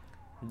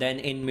 Then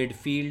in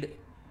midfield,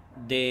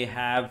 they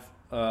have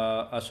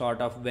a sort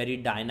of very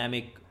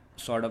dynamic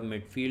sort of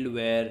midfield,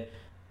 where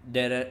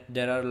there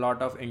are a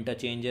lot of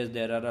interchanges,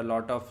 there are a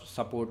lot of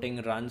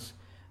supporting runs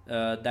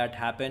that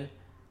happen,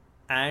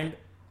 and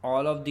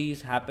all of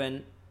these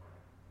happen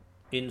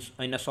in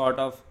a sort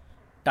of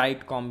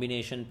tight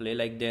combination play.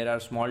 Like, there are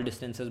small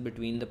distances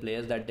between the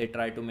players that they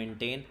try to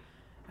maintain,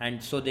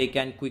 and so they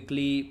can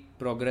quickly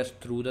progress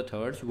through the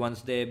thirds.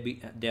 Once they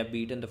have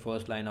beaten the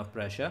first line of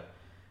pressure,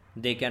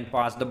 they can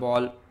pass the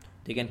ball,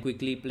 they can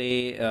quickly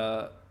play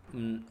a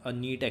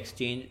neat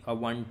exchange, a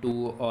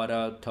 1-2, or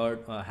a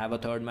third, have a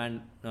third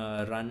man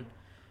run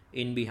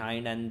in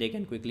behind, and they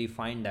can quickly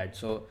find that.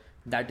 So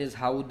that is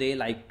how they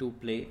like to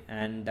play,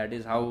 and that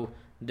is how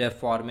their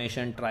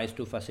formation tries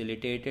to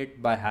facilitate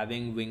it, by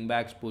having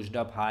wingbacks pushed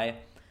up high,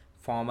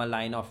 form a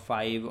line of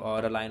 5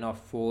 or a line of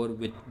 4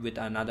 with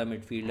another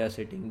midfielder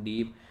sitting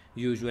deep.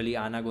 Usually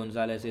Ana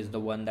Gonzalez is the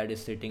one that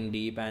is sitting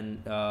deep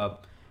and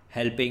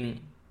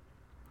helping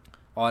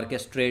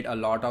orchestrate a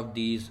lot of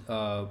these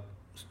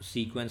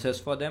sequences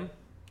for them,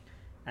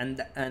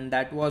 and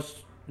that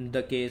was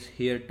the case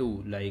here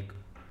too. Like,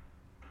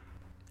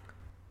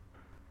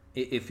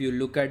 if you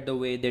look at the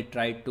way they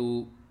tried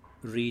to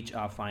reach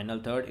our final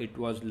third, it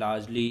was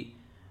largely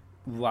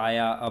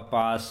via a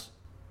pass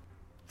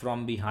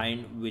from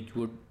behind, which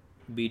would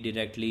be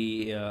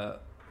directly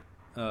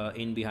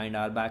in behind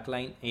our back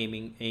line,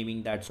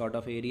 aiming that sort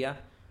of area,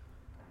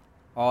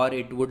 or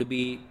it would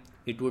be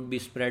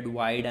spread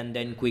wide, and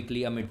then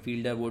quickly a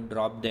midfielder would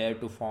drop there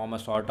to form a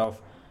sort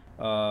of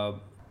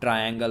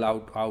triangle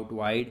out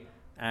wide,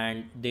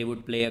 and they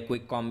would play a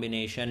quick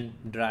combination,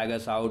 drag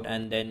us out,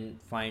 and then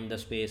find the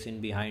space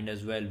in behind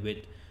as well,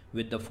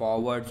 with the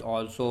forwards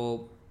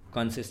also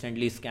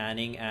consistently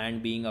scanning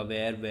and being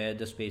aware where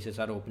the spaces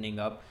are opening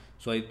up.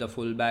 So if the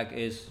fullback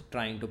is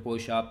trying to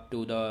push up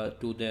to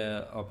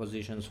the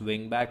opposition's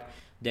wing back,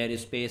 there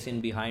is space in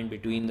behind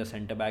between the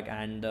centre back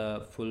and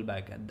the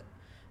fullback,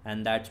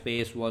 and that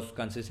space was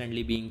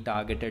consistently being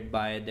targeted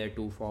by their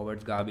two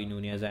forwards, Gabi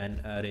Nunez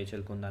and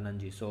Rachel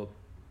Kundananji. So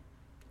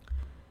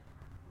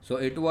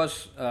it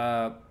was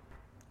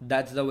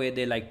that's the way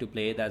they like to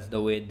play, that's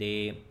the way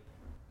they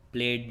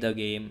played the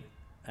game,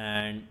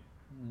 and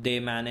they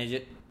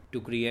managed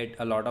to create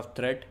a lot of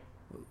threat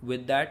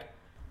with that.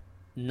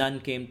 None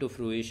came to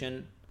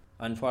fruition,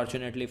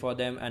 unfortunately for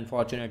them and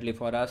fortunately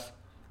for us,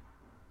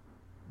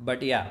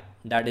 but yeah,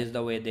 that is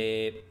the way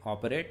they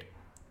operate.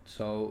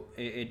 So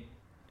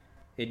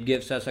it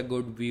gives us a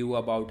good view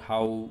about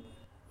how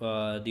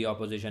the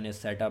opposition is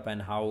set up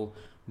and how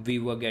we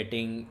were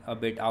getting a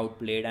bit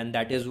outplayed, and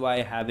that is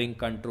why having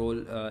control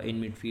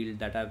in midfield,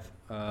 that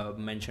I've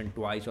mentioned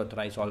twice or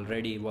thrice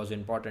already, was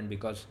important,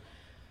 because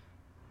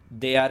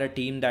they are a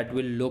team that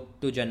will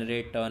look to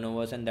generate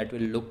turnovers and that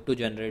will look to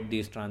generate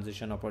these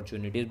transition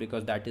opportunities,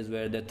 because that is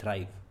where they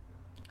thrive,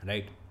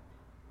 right?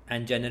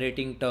 And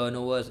generating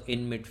turnovers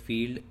in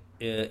midfield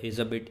is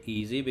a bit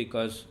easy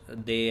because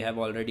they have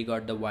already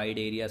got the wide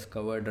areas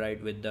covered,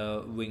 right, with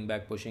the wing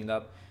back pushing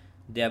up.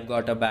 They have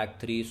got a back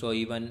three, so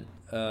even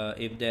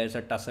if there's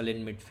a tussle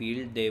in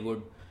midfield, they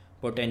would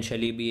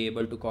potentially be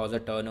able to cause a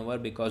turnover,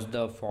 because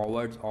the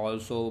forwards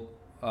also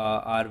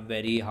are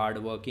very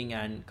hard working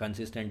and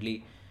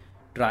consistently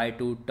try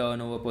to turn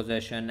over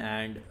possession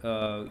and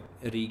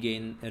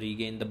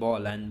regain the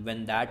ball. And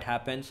when that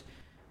happens,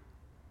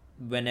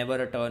 whenever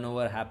a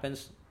turnover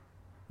happens,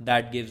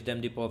 that gives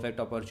them the perfect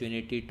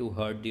opportunity to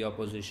hurt the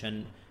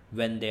opposition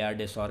when they are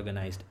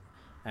disorganized.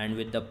 And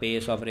with the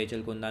pace of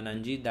Rachel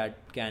Kundananji, that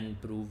can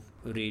prove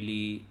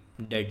really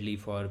deadly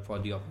for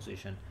the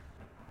opposition.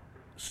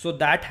 So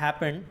that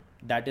happened.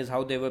 That is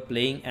how they were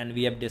playing, and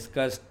we have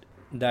discussed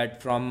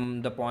that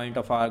from the point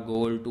of our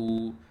goal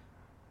to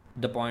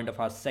the point of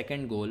our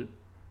second goal,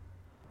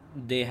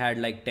 they had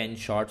like 10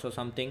 shots or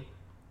something.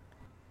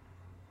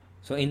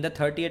 So in the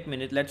 38th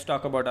minute, let's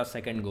talk about our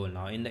second goal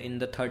now. In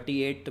the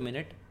 38th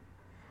minute,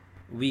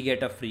 we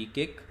get a free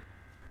kick,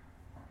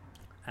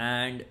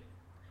 and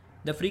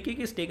the free kick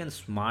is taken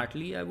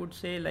smartly, I would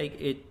say.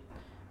 Like it,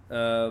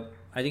 I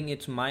think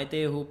it's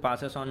Maite who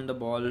passes on the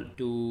ball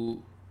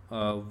to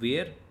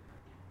Veer,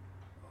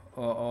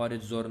 or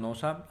it's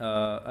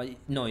Zornosa.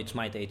 No, it's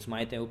Maite. It's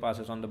Maite who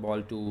passes on the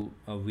ball to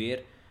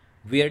Veer.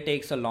 Veer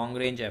takes a long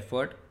range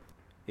effort.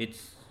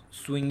 It's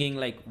swinging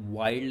like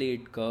wildly,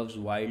 it curves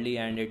wildly,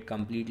 and it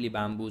completely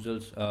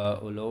bamboozles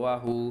Oloa,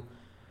 who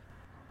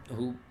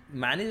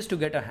manages to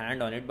get a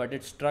hand on it, but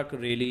it struck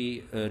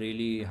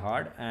really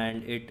hard,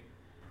 and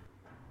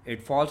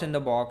it falls in the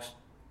box.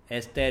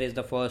 Esther is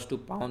the first to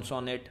pounce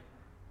on it,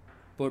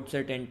 puts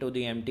it into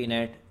the empty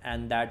net,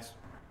 and that's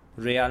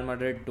Real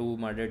Madrid 2,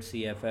 Madrid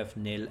CFF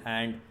nil.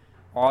 And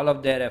all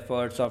of their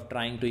efforts of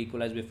trying to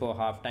equalize before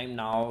halftime,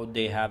 now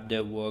they have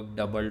their work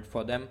doubled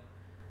for them.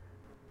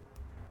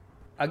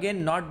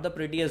 Again, not the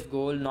prettiest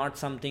goal, not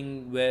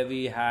something where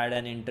we had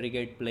an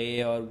intricate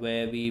play or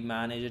where we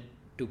managed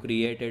to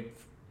create it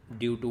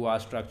due to our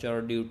structure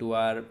or due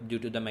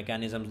to the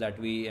mechanisms that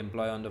we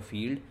employ on the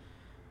field.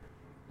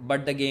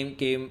 But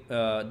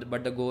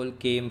the goal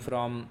came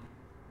from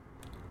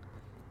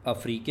a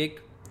free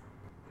kick.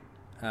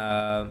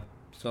 uh,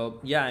 so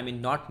yeah, I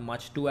mean, not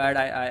much to add,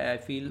 I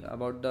feel,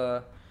 about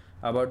the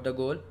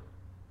goal.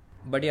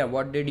 But yeah,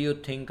 what did you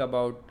think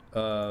about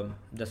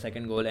the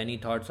second goal? Any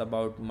thoughts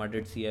about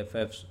Madrid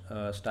CFF's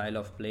style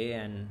of play,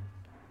 and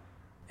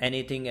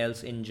anything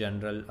else in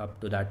general up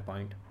to that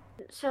point?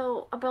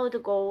 So about the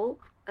goal,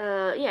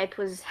 yeah, it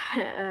was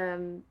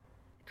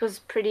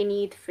pretty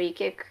neat free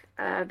kick,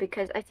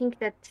 because I think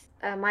that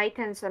Maite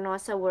and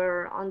Sonosa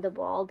were on the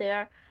ball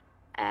there,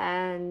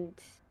 and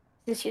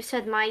since you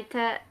said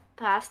Maite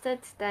passed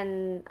it,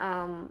 then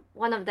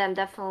one of them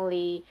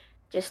definitely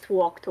just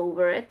walked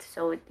over it,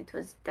 so it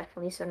was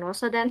definitely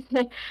Sonosa then.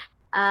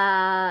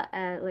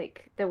 And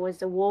like there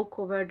was a walk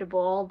over the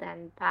ball,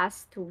 then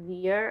pass to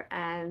Weir,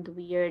 and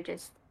Weir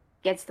just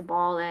gets the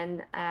ball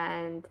in,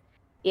 and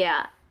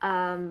yeah,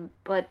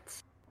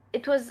 but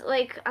it was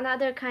like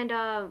another kind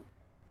of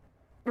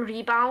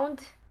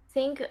rebound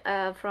thing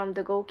from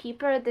the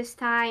goalkeeper this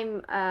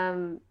time.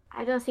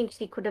 I don't think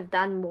she could have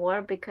done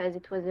more because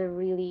it was a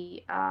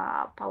really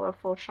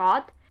powerful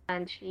shot,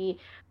 and she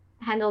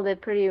handled it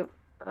pretty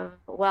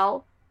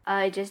well.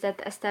 Just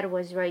that Esther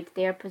was right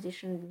there,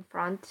 positioned in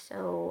front,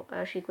 so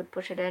she could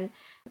push it in,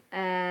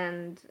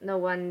 and no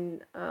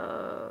one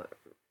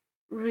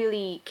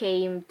really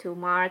came to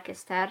mark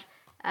Esther.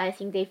 I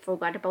think they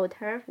forgot about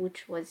her,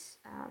 which was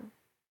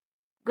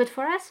good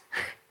for us.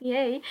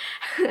 Yay.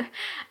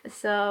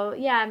 So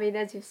yeah, I mean,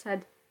 as you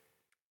said,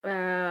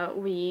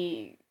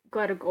 we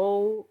got a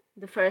goal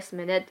the first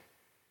minute,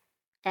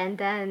 and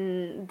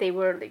then they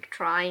were like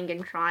trying,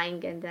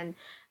 and then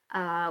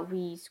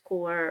we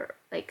score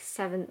like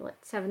 7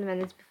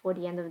 minutes before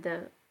the end of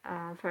the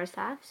first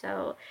half.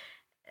 So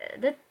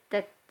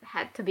that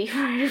had to be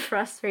very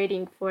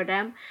frustrating for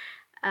them.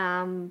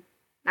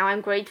 Now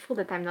I'm grateful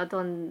that I'm not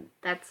on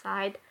that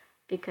side,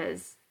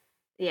 because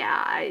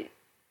yeah,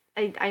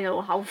 I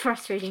know how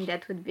frustrating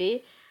that would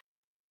be.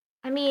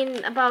 I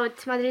mean,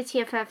 about Madrid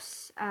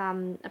TFF's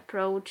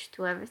approach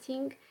to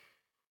everything,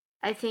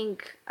 I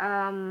think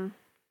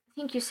I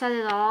think you said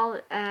it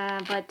all,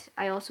 but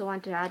I also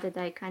want to add that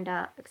I kind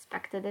of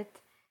expected it.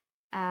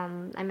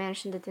 I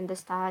mentioned it in the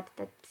start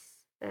that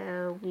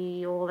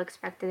we all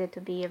expected it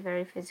to be a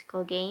very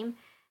physical game,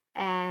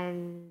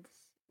 and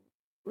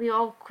we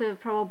all could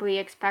probably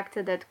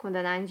expected that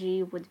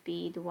Kundananji would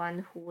be the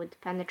one who would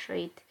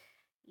penetrate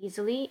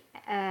easily,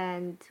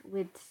 and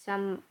with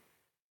some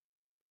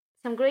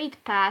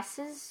great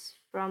passes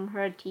from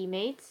her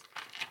teammates.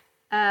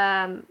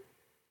 Um,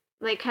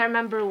 like I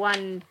remember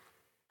one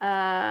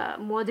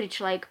Modric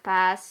like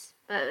pass.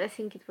 I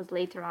think it was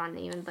later on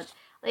even, but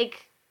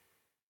like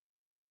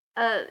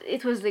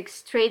it was like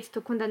straight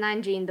to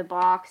Kundananji in the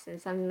box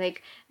and something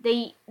like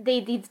they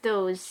did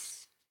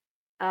those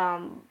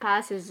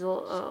passes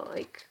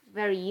like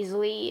very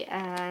easily,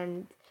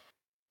 and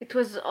it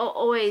was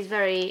always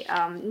very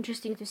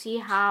interesting to see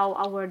how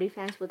our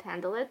defense would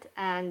handle it.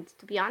 And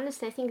to be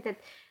honest, I think that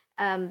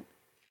um,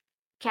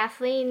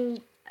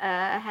 Kathleen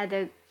had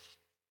a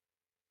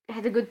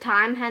good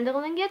time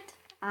handling it.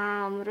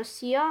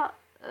 Rocio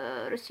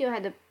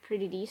had a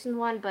pretty decent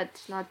one,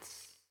 but not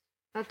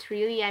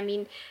really. I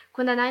mean,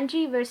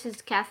 Kundananji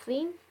versus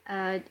Kathleen.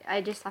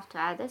 I just have to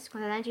add this.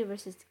 Kundananji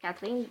versus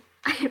Kathleen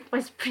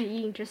was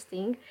pretty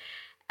interesting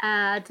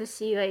to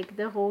see like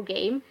the whole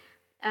game.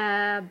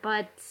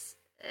 But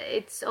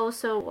it's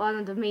also one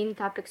of the main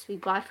topics we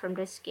got from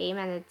this game,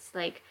 and it's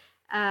like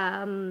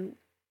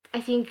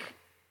I think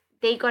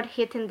they got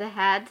hit in the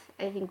head.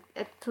 I think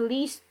at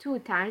least 2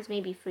 times,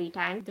 maybe 3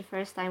 times. The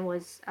first time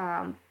was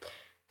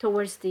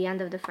towards the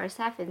end of the first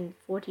half in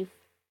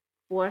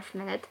 44th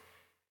minute,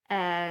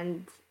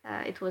 and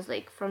it was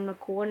like from the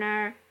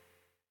corner.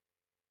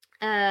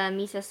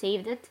 Misa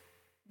saved it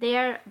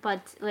there,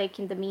 but like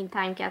in the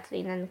meantime,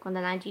 Kathleen and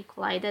Kondananji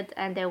collided,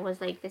 and there was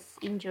like this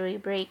injury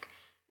break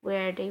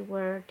where they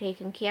were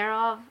taken care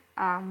of.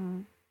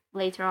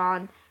 Later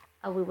on,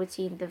 we would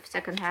see in the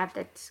second half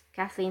that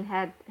Kathleen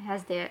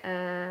has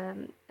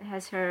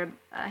her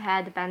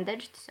head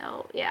bandaged.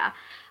 So yeah,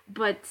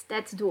 but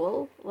that's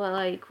duel. Well,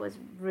 like was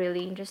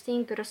really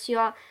interesting.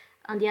 Rocio,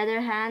 on the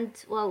other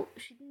hand, well,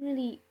 she didn't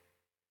really.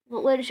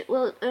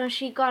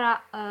 She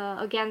got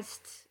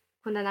against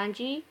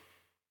Kundananji.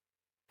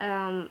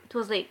 It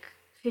was like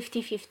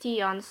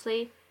 50-50,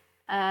 honestly.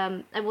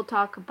 I will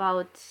talk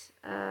about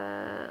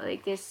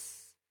like this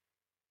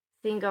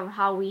thing of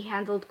how we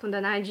handled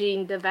Kundananji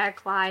in the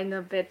back line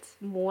a bit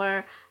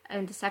more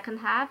in the second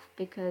half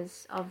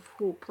because of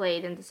who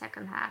played in the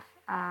second half.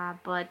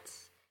 But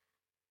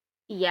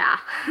yeah,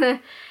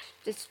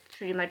 that's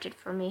pretty much it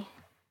for me.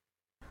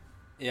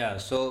 Yeah,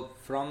 so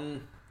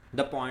from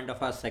the point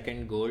of our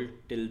second goal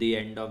till the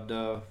end of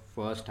the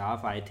first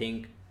half, I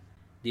think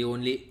the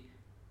only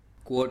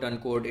quote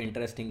unquote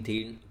interesting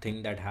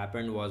thing that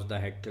happened was the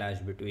head clash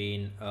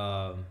between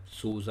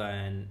Souza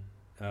and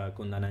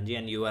Kundananji.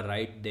 And you are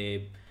right,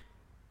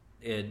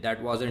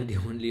 that wasn't the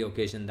only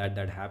occasion that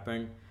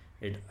happened.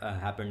 It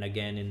happened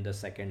again in the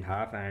second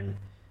half, and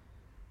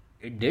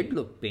it did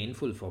look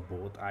painful for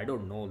both. I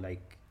don't know,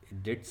 like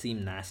it did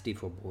seem nasty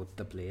for both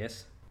the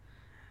players.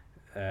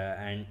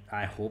 And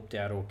I hope they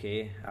are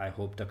okay. I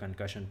hope the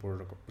concussion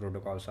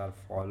protocols are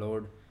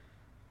followed.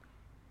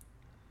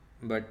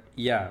 But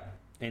yeah,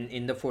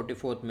 in the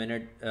 44th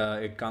minute,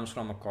 it comes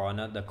from a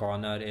corner. The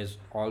corner is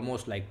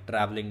almost like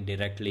traveling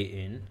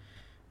directly in,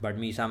 but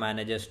Misa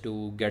manages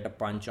to get a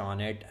punch on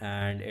it,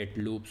 and it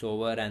loops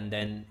over, and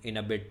then in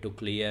a bit to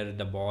clear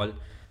the ball,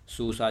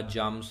 Sousa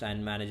jumps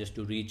and manages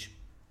to reach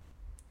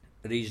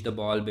the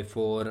ball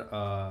before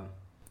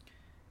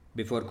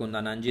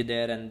Kundananji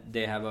there, and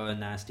they have a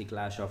nasty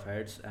clash of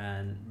heads,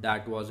 and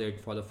that was it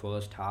for the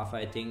first half,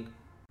 I think.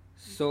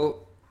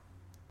 So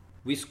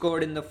we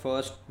scored in the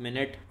first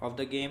minute of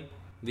the game.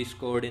 We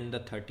scored in the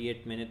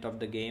 38th minute of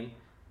the game.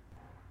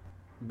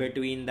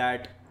 Between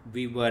that,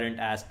 we weren't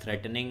as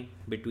threatening.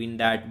 Between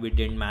that, we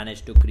didn't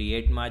manage to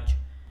create much.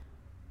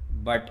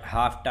 But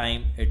half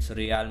time, it's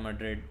Real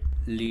Madrid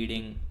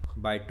leading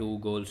by 2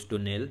 goals to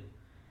nil.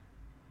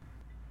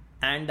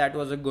 And that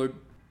was a good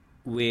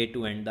way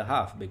to end the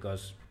half,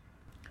 because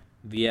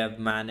we have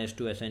managed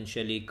to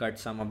essentially cut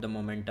some of the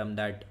momentum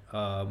that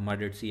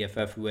Madrid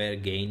CFF were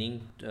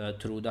gaining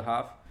through the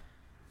half,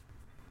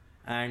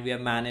 and we have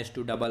managed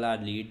to double our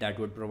lead. That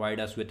would provide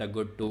us with a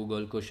good 2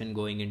 goal cushion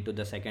going into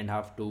the second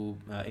half to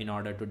in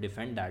order to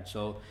defend that.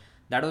 So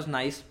that was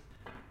nice.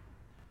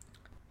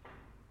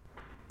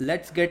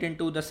 Let's get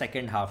into the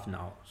second half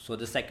now. So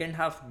the second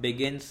half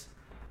begins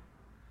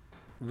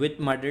with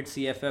Madrid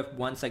CFF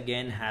once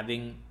again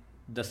having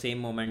the same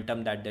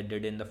momentum that they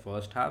did in the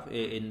first half,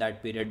 in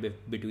that period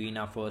between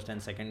our first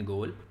and second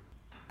goal.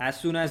 As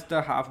soon as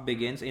the half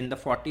begins, in the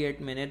 48th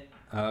minute,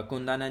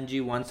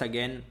 Kundananji once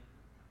again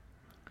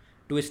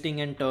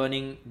twisting and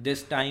turning,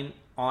 this time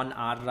on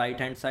our right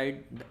hand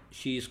side.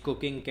 She is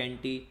cooking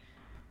Kenty.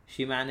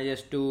 She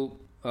manages to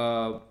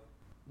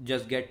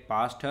just get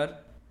past her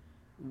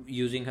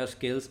using her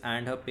skills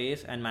and her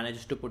pace, and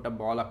manages to put a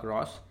ball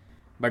across,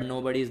 but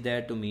nobody is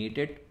there to meet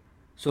it.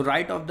 So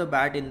right off the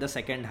bat in the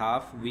second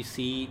half, we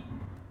see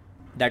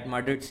that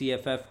Madrid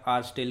CFF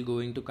are still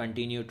going to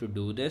continue to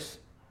do this.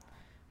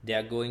 They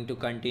are going to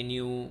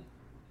continue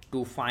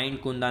to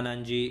find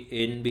Kundananji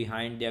in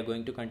behind. They are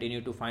going to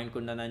continue to find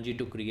Kundananji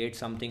to create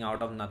something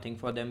out of nothing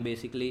for them,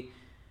 basically.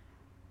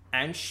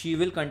 And she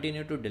will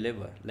continue to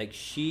deliver. Like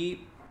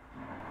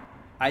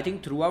I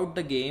think throughout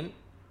the game,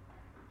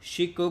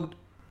 she cooked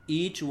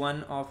each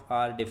one of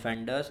our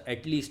defenders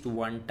at least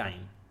one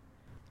time.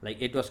 Like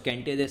it was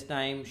Kente this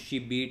time. She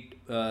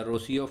beat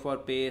Rocio for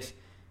pace.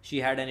 She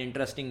had an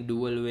interesting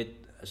duel with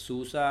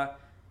Sousa.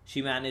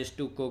 She managed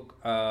to cook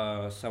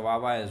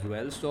Savava as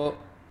well. So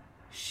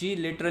She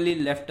literally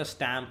left a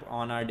stamp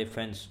on our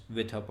defense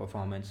with her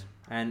performance.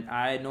 And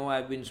I know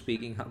I've been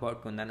speaking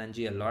about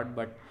Kundananji a lot,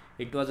 but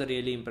it was a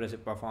really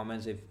impressive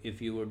performance.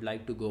 If you would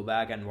like to go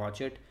back and watch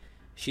it,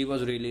 she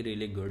was really,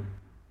 really good.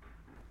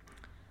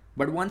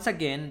 But once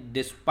again,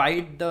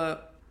 despite the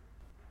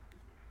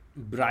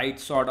bright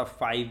sort of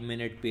 5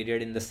 minute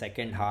period in the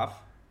second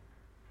half,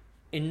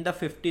 in the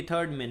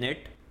 53rd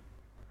minute,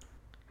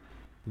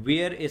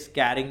 Weir is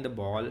carrying the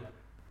ball.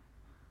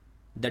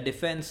 The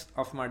defense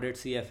of Madrid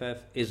CFF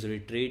is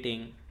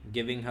retreating,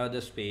 giving her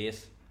the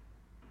space,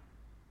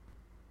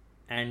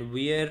 and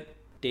Weir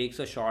takes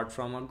a shot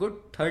from a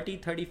good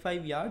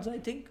 30-35 yards, I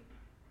think.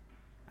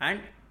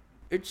 And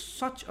it's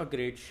such a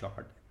great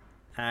shot.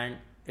 And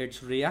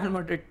it's Real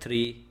Madrid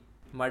 3,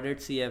 Madrid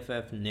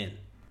CFF nil.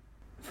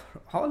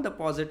 For all the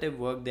positive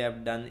work they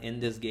have done in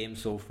this game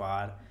so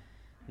far,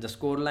 the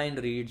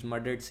scoreline reads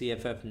Madrid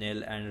CFF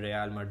nil and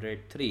Real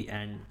Madrid 3.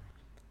 And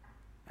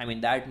I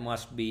mean, that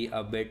must be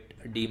a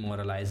bit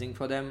demoralizing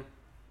for them.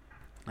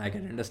 I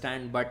can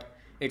understand, but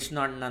it's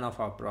not none of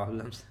our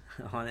problems,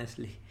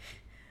 honestly.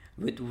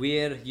 With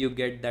Weir, you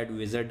get that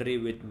wizardry.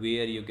 With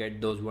Weir, you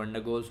get those wonder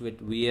goals.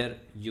 With Weir,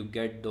 you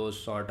get those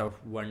sort of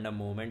wonder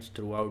moments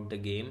throughout the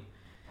game.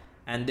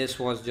 And this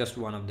was just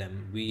one of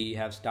them. We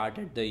have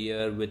started the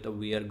year with a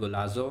Weir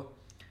Golazo,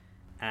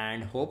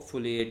 and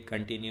hopefully it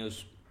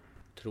continues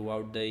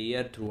throughout the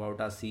year,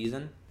 throughout our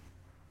season.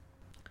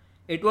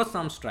 It was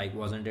some strike,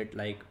 wasn't it?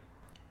 Like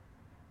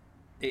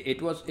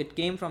it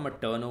came from a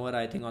turnover,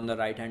 I think, on the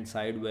right hand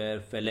side where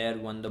Feller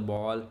won the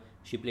ball.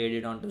 She played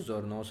it on to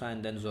Zornosa,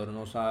 and then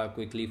Zornosa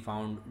quickly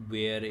found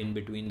Weir in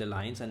between the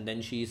lines, and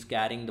then she's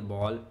carrying the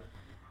ball.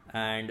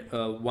 And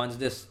once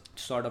this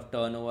sort of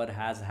turnover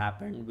has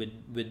happened,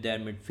 with their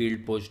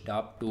midfield pushed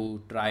up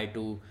to try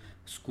to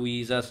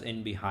squeeze us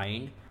in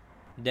behind,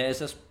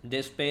 there's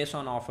space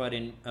on offer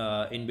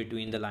in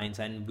between the lines,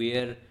 and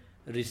we're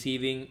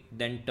receiving,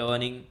 then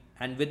turning,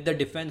 and with the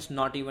defense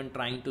not even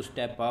trying to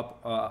step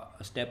up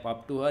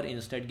to her,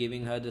 instead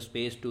giving her the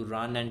space to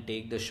run and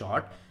take the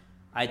shot.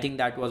 I think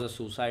that was a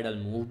suicidal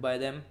move by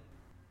them.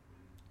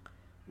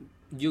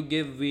 You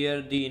give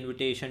Weir the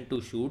invitation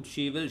to shoot,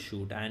 she will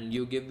shoot, and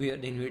you give Weir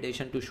the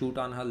invitation to shoot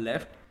on her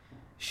left,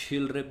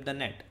 she'll rip the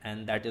net,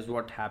 and that is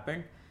what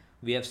happened.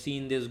 We have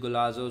seen these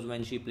golazos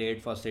when she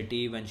played for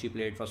City, when she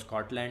played for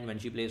Scotland, when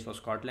she plays for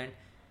Scotland,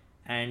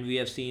 and we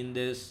have seen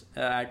this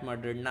at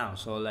Madrid now.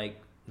 So like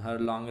her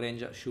long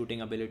range shooting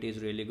ability is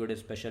really good,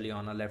 especially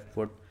on her left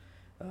foot,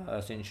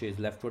 since she is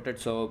left footed.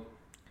 So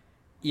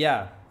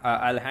yeah,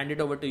 I'll hand it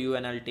over to you,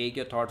 and I'll take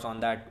your thoughts on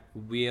that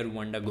Weir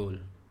wonder goal.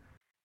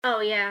 Oh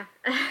yeah,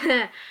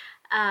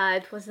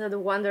 it was a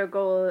wonder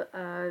goal,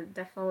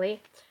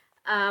 definitely.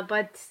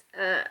 But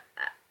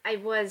I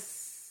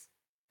was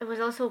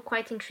also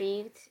quite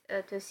intrigued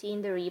to see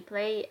in the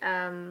replay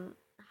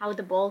how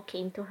the ball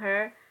came to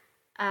her.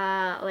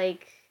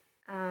 Like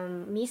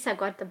Misa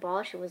got the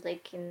ball. She was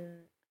like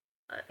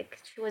like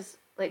she was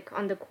like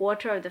on the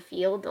quarter of the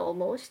field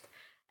almost,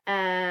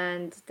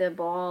 and the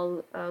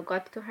ball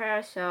got to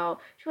her. So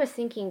she was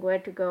thinking where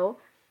to go,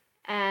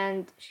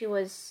 and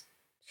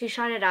she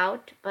shot it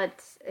out,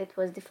 but it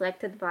was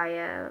deflected by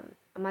a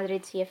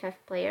Madrid CFF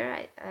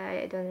player.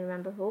 I don't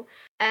remember who.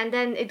 And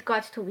then it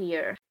got to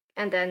Weir,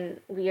 and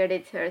then Weir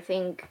did her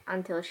thing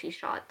until she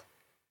shot.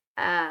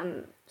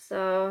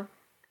 So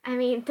I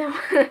mean,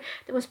 that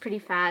was pretty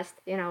fast,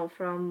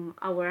 from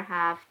our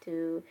half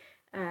to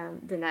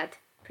the net.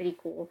 Pretty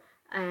cool.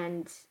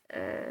 And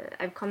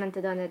I've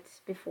commented on it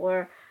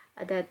before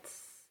that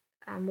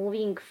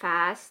moving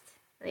fast,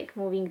 like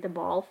moving the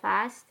ball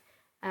fast,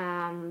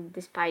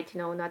 despite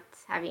not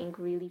having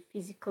really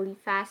physically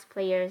fast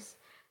players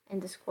in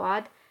the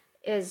squad,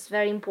 is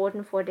very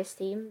important for this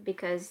team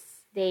because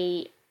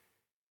they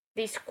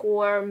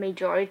score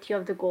majority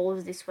of the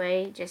goals this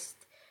way,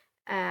 just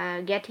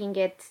getting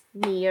it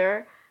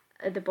near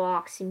the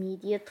box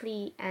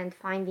immediately and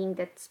finding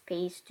that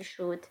space to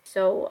shoot.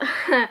 So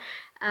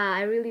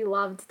I really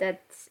loved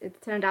that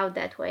it turned out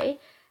that way.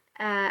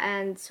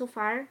 And so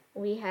far,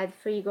 we had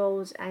 3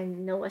 goals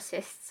and no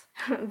assists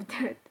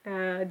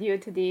due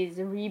to these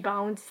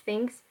rebound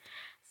things.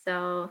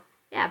 So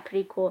yeah,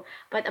 pretty cool.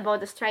 But about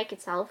the strike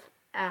itself,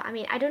 I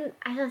mean, I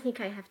don't think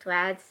I have to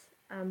add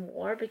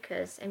more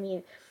because I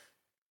mean,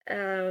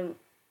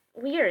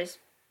 Weir is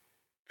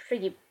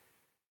pretty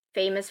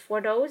famous for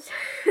those.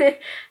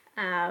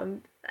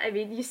 I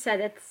mean, you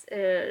said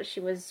that she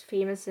was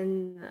famous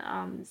in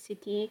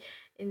City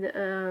in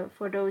the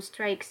for those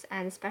strikes,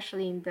 and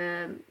especially in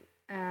the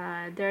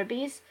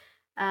derbies.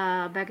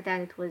 Back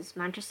then, it was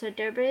Manchester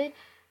Derby,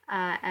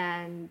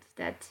 and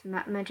that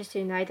Manchester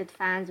United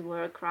fans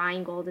were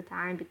crying all the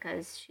time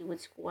because she would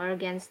score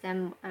against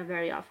them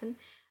very often.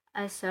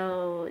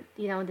 So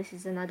this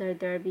is another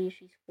derby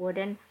she scored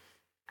in.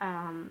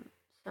 Um,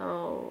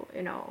 so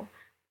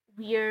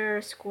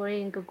we're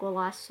scoring a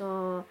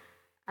golazo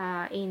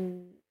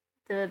in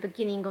the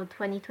beginning of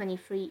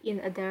 2023 in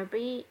a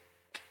derby.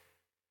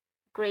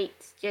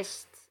 Great,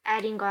 just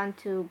adding on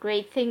to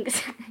great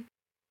things.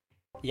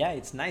 Yeah,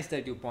 it's nice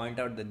that you point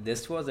out that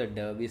this was a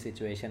derby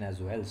situation as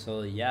well.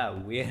 So yeah,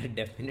 Weir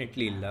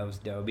definitely loves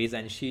derbies,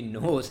 and she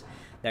knows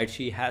that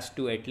she has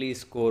to at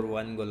least score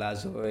one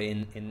golazo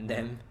in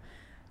them.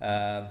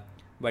 Uh,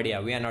 but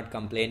yeah, we are not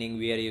complaining.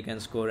 Where you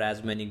can score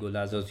as many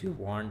golazos you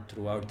want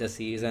throughout the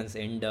seasons,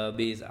 in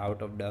derbies,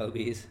 out of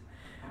derbies.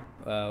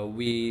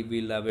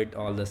 We love it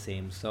all the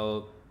same.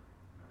 So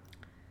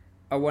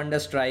a wonder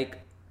strike,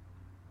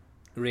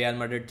 Real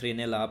Madrid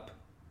 3-0 up,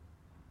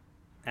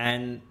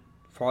 and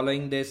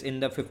following this in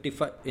the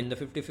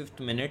 55th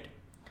minute,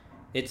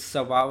 it's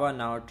Savava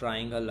now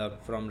trying a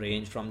luck from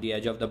range from the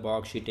edge of the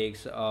box.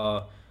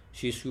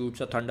 She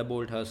shoots a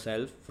thunderbolt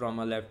herself from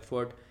a left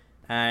foot,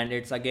 and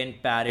it's again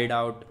parried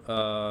out,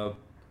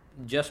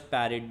 just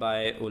parried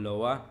by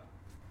Ulova.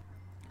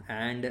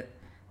 And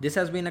this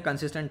has been a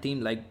consistent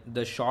theme. Like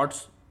the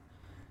shots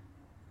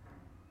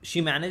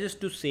she manages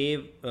to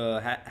save,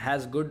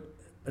 has good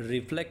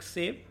reflex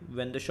save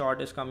when the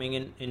shot is coming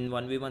in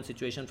 1v1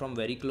 situation from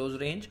very close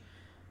range.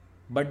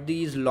 But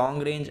these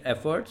long range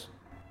efforts,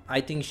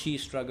 I think she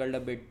struggled a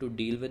bit to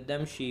deal with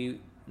them.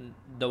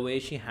 The way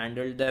she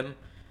handled them,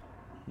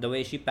 the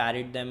way she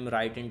parried them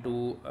right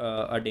into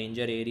a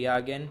danger area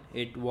again,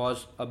 it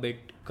was a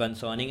bit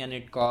concerning, and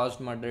it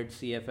caused Madrid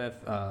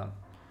CFF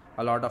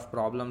a lot of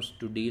problems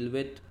to deal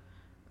with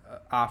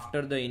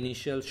after the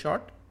initial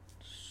shot.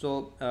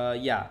 So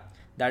yeah,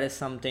 that is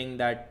something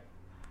that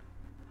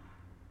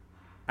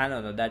I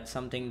don't know. That's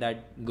something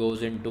that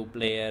goes into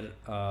player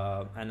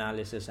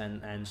analysis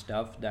and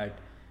stuff that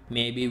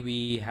maybe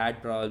we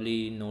had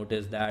probably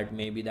noticed that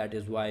maybe that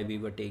is why we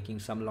were taking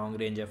some long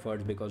range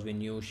efforts, because we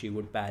knew she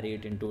would parry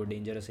it into a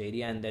dangerous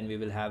area and then we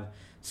will have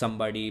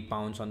somebody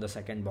pounce on the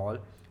second ball.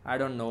 I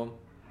don't know,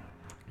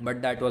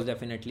 but that was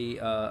definitely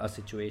a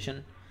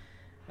situation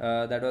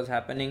that was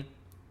happening.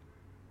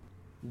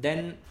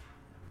 Then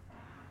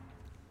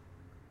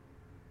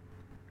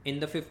in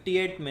the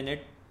 58th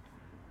minute,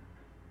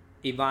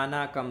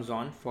 Ivana comes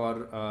on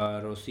for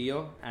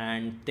Rocio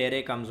and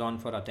Tere comes on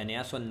for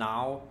Atenea. So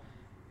now,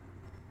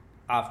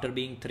 after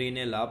being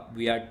 3-0 up,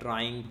 we are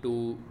trying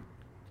to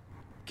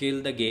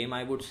kill the game,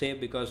 I would say,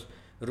 because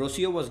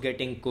Rocio was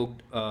getting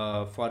cooked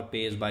for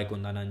pace by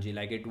Kundananji.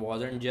 Like it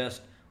wasn't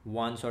just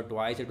once or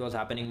twice, it was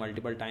happening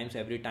multiple times.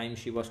 Every time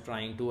she was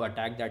trying to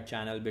attack that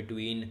channel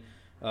between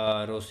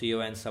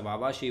Rocio and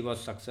Savava, she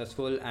was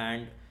successful.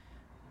 And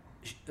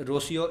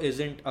Rocio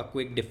isn't a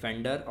quick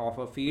defender off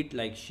her feet.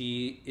 Like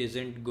she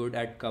isn't good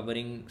at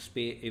covering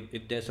space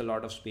if there's a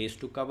lot of space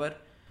to cover.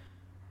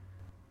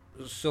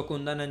 So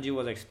Kundananji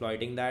was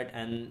exploiting that,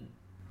 and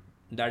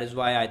that is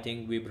why I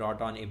think we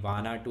brought on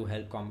Ivana to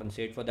help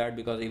compensate for that,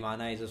 because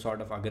Ivana is a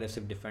sort of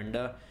aggressive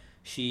defender.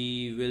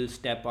 She will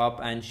step up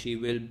and she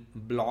will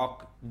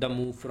block the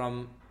move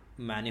from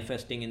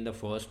manifesting in the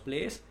first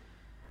place,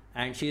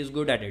 and she is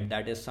good at it.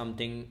 That is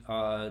something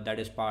that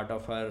is part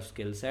of her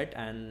skill set,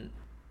 and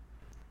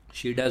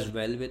she does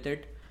well with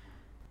it.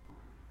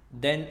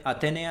 Then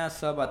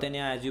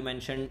Atenea, as you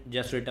mentioned,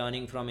 just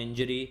returning from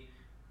injury,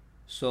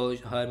 so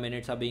her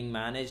minutes are being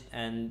managed.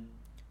 And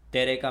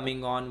Tere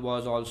coming on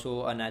was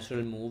also a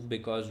natural move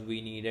because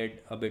we needed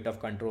a bit of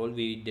control.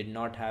 We did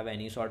not have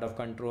any sort of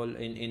control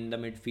in the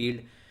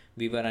midfield.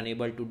 We were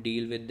unable to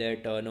deal with their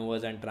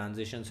turnovers and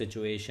transition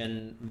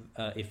situation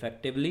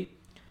effectively.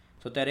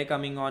 So Tere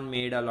coming on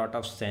made a lot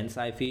of sense,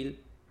 I feel.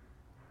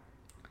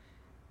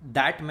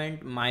 That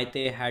meant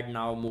Maite had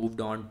now moved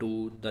on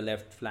to the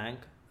left flank.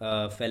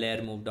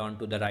 Feller moved on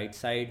to the right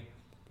side.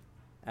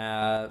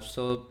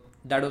 So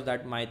that was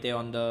that. Maite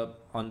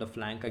on the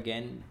flank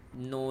again.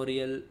 No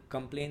real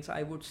complaints,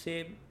 I would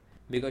say,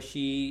 because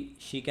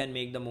she can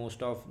make the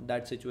most of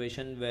that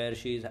situation where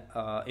she's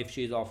if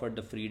she's offered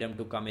the freedom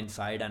to come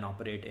inside and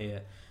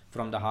operate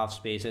from the half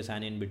spaces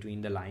and in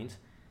between the lines,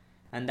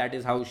 and that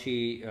is how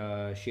she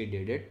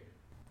did it.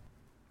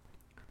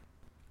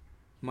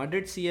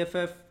 Madrid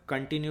CFF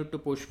continued to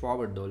push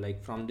forward though.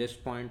 Like from this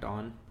point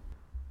on,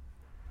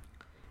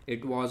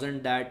 it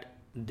wasn't that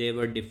they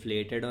were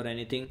deflated or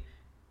anything.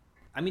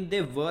 I mean,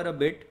 they were a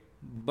bit,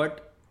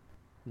 but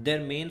their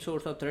main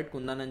source of threat,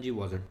 Kundananji,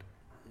 wasn't.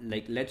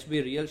 Like, let's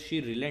be real,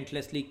 she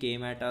relentlessly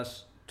came at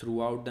us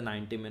throughout the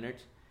 90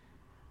 minutes.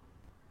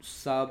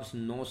 Subs,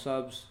 no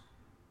subs,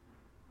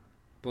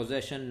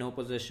 possession, no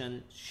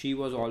possession. She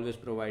was always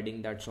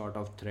providing that sort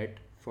of threat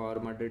for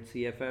Madrid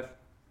CFF.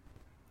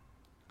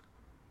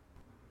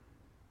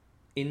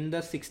 In the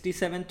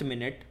 67th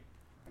minute,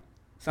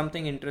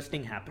 something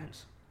interesting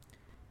happens.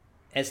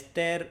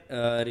 Esther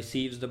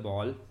receives the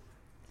ball,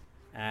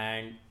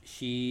 and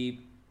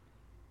she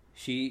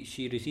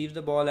receives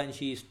the ball and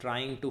she is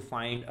trying to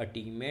find a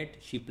teammate.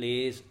 She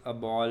plays a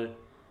ball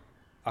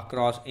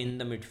across in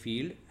the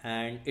midfield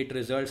and it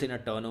results in a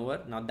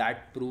turnover. Now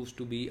that proves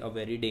to be a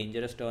very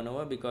dangerous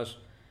turnover because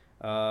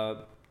uh,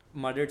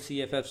 Madrid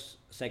CFF's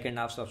second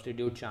half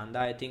substitute Chanda,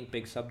 I think,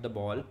 picks up the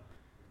ball.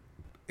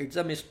 It's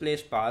a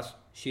misplaced pass.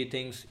 She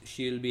thinks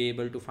she'll be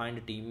able to find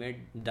a teammate,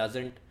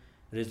 doesn't,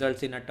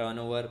 results in a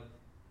turnover.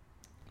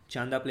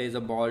 Chanda plays a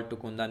ball to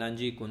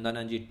Kundananji.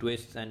 Kundananji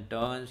twists and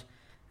turns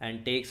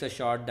and takes a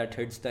shot that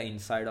hits the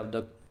inside of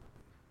the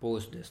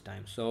post this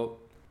time. So,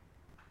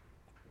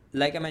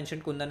 like I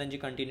mentioned, Kundananji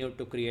continued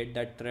to create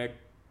that threat.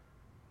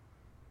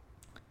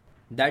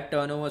 That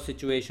turnover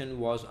situation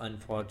was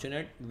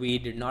unfortunate. We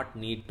did not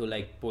need to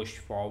like push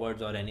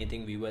forwards or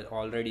anything. We were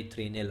already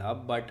 3-0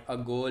 up, but a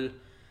goal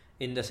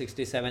in the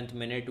 67th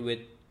minute with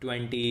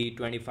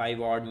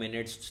 20-25 odd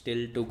minutes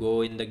still to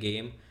go in the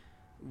game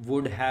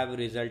would have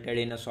resulted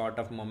in a sort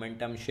of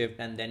momentum shift,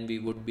 and then we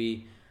would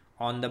be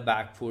on the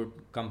back foot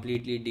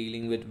completely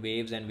dealing with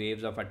waves and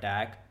waves of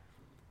attack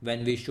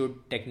when we should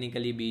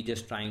technically be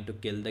just trying to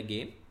kill the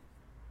game.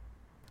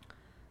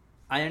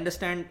 I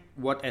understand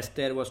what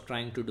Esther was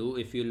trying to do.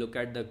 If you look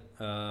at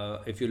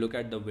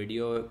the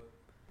video,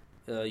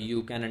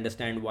 you can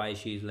understand why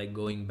she's like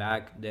going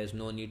back. There's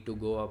no need to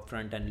go up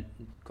front and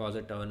cause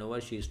a turnover.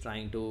 She's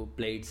trying to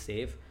play it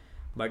safe,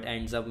 but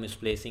ends up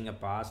misplacing a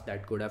pass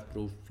that could have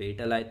proved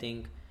fatal, I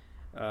think.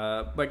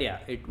 But yeah,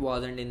 it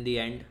wasn't in the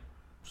end,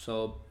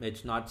 so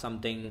it's not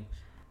something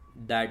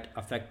that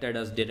affected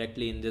us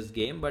directly in this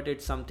game. But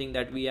it's something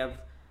that we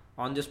have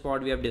on this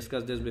pod. We have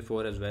discussed this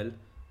before as well.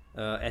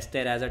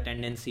 Esther has a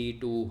tendency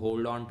to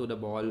hold on to the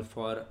ball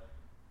for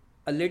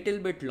a little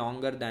bit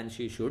longer than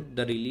she should.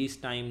 The release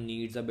time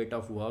needs a bit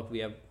of work. We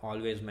have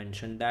always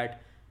mentioned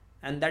that,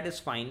 and that is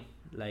fine.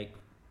 Like,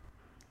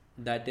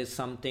 that is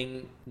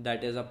something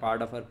that is a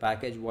part of her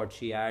package. What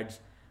she adds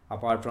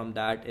apart from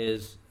that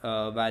is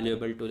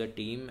valuable to the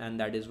team, and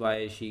that is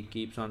why she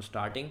keeps on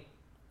starting.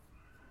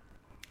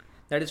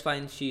 That is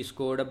fine. She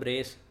scored a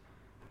brace,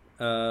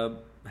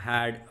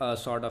 had a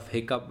sort of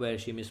hiccup where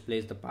she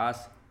misplaced the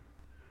pass.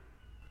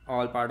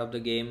 All part of the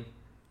game.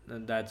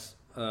 That's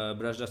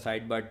brushed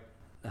aside, but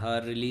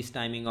her release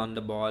timing on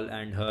the ball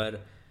and her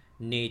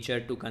nature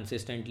to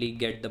consistently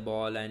get the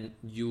ball and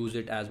use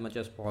it as much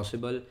as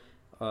possible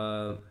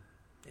uh,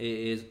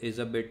 is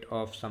a bit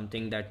of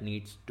something that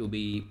needs to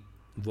be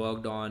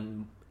worked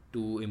on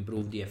to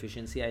improve the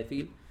efficiency, I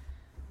feel.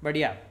 But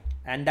yeah,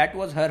 and that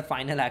was her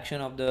final action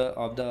of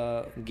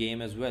the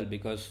game as well,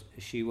 because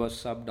she was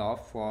subbed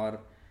off for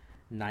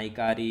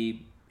Naikari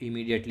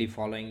immediately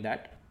following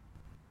that.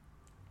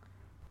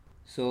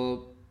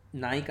 So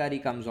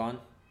Naikari comes on.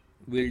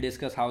 We'll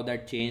discuss how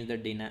that changed the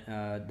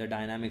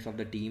dynamics of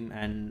the team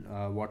and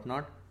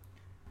whatnot.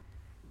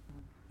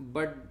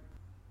 But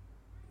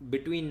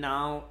between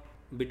now,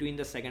 between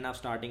the second half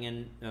starting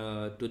and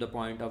to the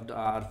point of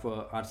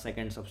our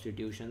second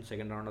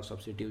round of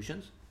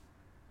substitutions,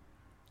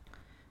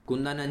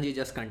 Kundananji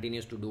just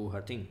continues to do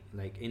her thing.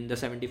 Like in the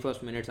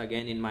 71st minutes,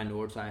 again in my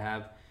notes, I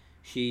have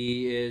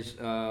she is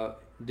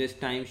this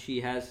time she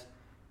has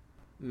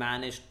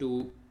managed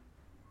to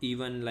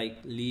even like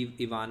leave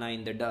Ivana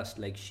in the dust.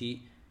 Like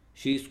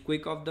she's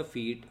quick off the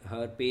feet.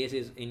 Her pace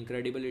is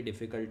incredibly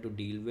difficult to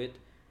deal with,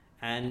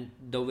 and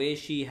the way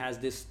she has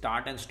this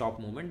start and stop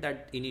movement,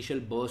 that initial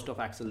burst of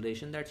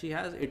acceleration that she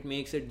has, it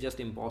makes it just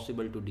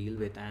impossible to deal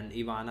with. And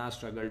Ivana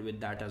struggled with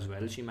that as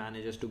well. She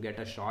manages to get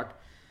a shot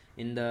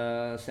in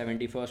the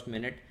 71st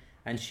minute,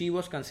 and she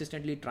was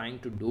consistently trying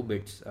to do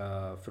bits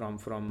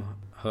from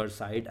her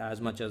side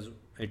as much as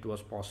it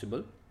was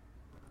possible.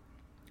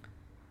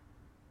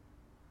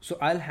 So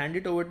I'll hand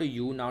it over to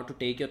you now to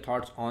take your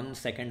thoughts on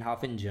second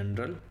half in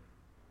general,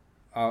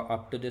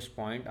 up to this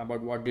point,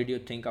 about what did you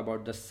think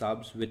about the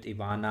subs with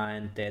Ivana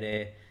and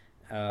Tere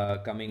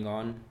coming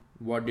on.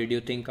 What did you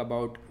think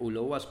about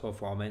Ulova's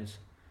performance?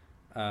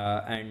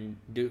 And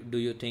do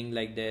you think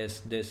like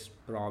there's this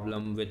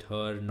problem with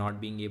her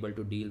not being able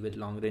to deal with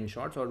long range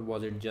shots, or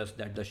was it just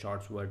that the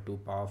shots were too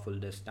powerful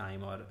this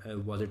time, or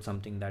was it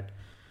something that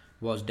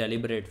was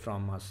deliberate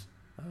from us?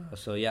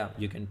 So yeah,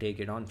 you can take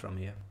it on from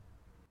here.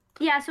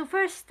 Yeah, so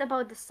first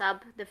about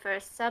the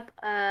first sub,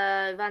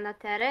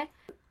 Vanatere.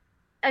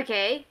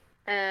 Okay,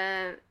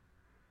 I,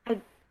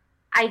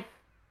 I,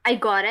 I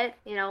got it.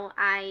 You know,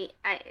 I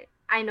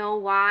know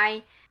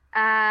why.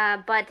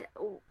 But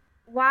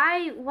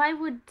why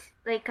would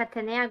like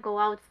Atenea go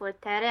out for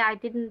Tere? I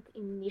didn't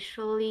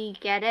initially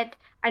get it.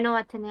 I know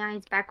Atenea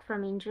is back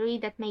from injury.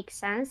 That makes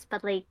sense,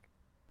 but like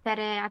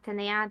Tere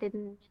Atenea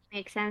didn't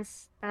make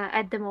sense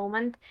at the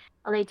moment.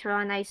 Later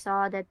on, I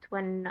saw that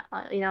when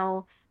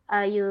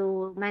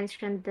you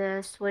mentioned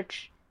the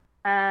switch,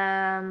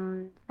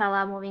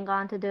 Fella moving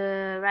on to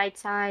the right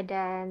side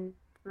and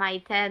my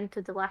 10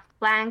 to the left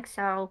flank.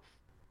 So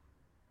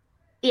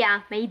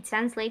yeah, made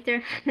sense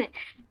later.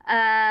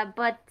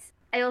 But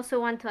I also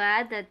want to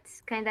add that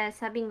kind of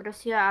subbing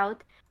Rocio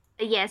out.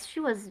 Yes, she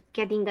was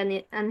getting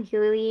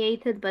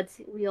annihilated, but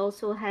we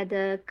also had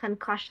a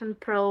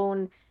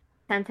concussion-prone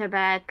center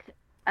back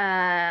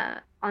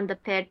on the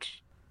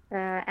pitch.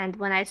 And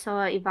when I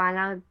saw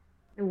Ivana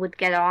would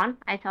get on,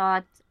 I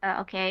thought,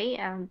 okay,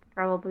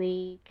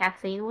 probably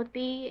Kathleen would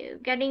be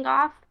getting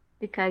off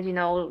because,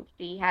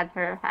 she had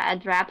her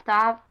head wrapped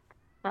up.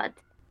 But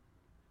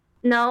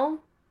no,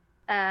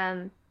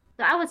 um,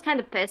 so I was kind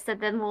of pissed at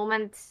that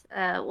moment.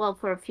 Well,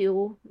 for a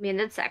few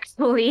minutes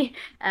actually.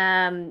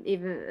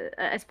 Even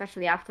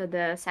especially after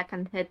the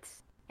second hit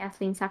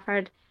Kathleen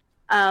suffered.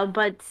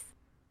 But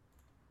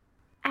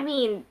I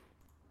mean,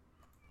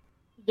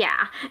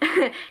 Yeah,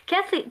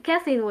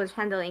 Kathleen was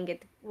handling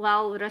it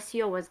while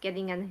Rocio was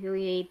getting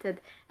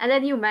annihilated. And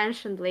then you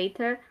mentioned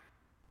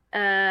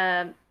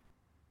uh,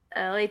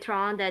 later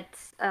on that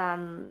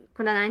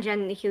Konanji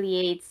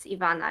annihilates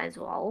Ivana as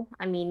well.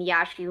 I mean,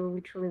 yeah, she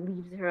literally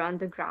leaves her on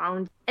the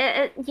ground.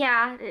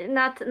 Yeah,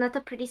 not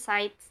a pretty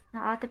sight.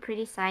 Not a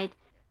pretty sight.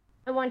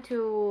 I want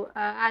to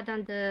add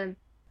on the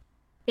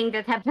thing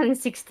that happened in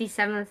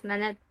 67th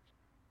minute.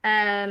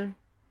 Um,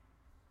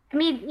 I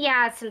mean,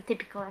 yeah, it's some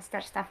typical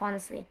Esther stuff,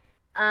 honestly.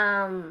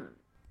 Um,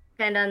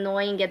 Kind of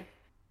annoying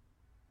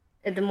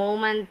at the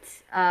moment,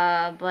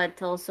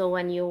 but also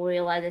when you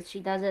realize that she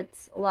does it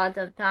a lot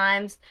of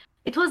times,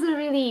 it wasn't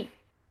really.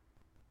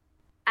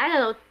 I don't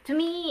know. To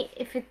me,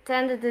 if it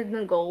ended in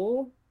a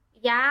goal,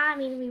 yeah, I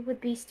mean, we would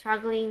be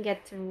struggling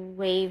at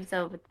waves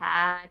of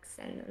attacks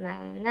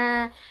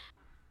and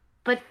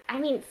But I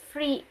mean,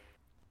 3-1.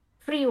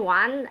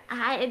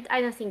 I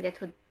don't think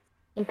that would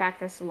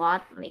impact us a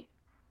lot. Like,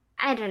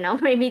 I don't know.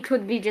 Maybe it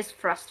would be just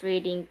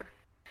frustrating.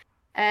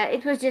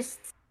 It was just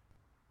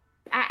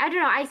I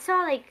don't know. I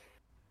saw like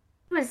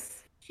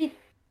was she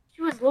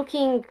was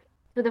looking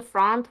to the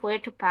front where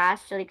to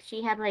pass. So, like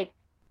she had like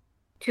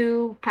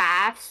two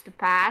paths to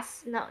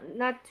pass. No,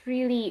 not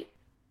really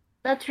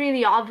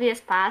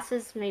obvious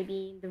passes.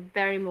 Maybe in the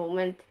very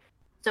moment.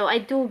 So I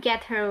do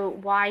get her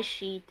why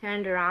she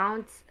turned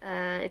around.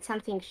 It's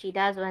something she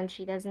does when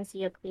she doesn't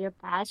see a clear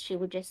pass. She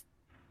would just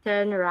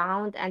turn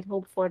around and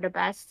hope for the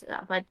best.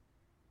 But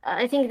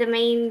I think the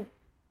main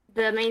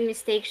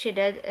mistake she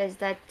did is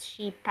that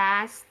she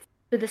passed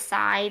to the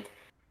side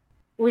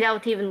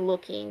without even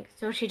looking.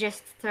 So she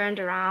just turned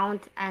around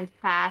and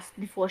passed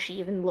before she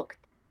even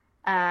looked.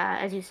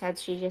 As you said,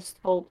 she just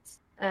hoped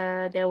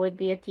there would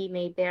be a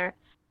teammate there.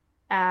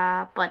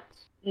 But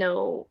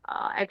no,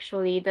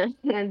 actually, the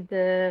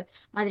the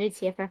Madrid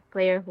CFF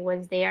player who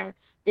was there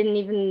didn't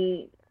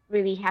even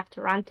really have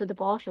to run to the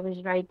ball. She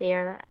was right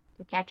there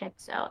to catch it.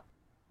 So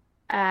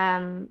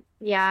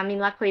yeah, I mean,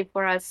 luckily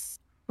for us,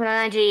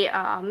 Kunaji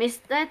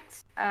missed that,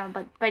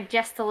 but by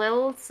just a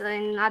little. So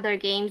in other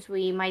games,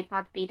 we might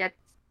not be that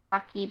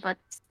lucky, but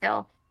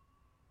still.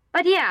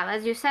 But yeah,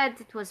 as you said,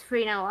 it was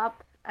 3-0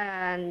 up,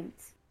 and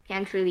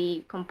can't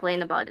really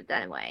complain about it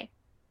anyway.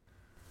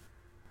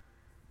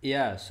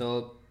 Yeah,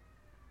 so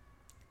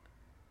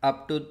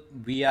up to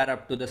we are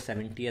up to the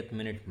 70th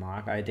minute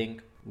mark, I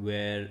think,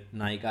 where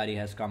Naikari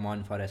has come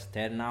on for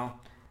Esther now.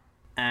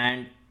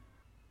 And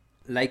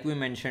like we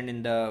mentioned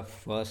in the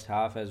first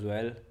half as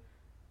well,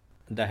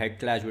 the head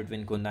clash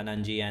between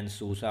Kundananji and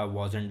Sousa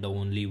wasn't the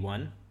only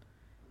one.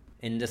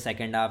 In the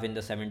second half, in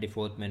the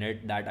 74th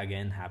minute, that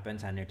again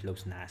happens and it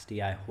looks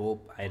nasty. I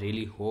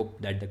really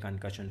hope that the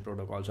concussion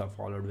protocols are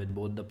followed with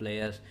both the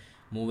players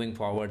moving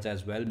forwards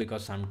as well,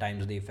 because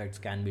sometimes the effects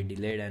can be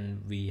delayed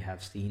and we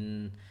have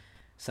seen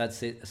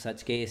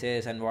such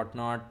cases and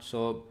whatnot.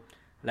 So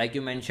like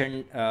you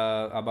mentioned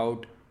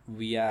about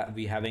we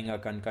having a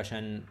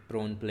concussion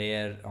prone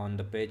player on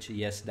the pitch,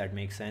 yes, that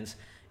makes sense.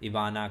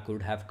 Ivana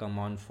could have come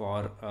on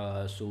for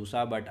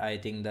Sousa, but I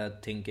think the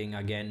thinking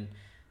again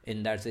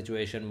in that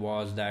situation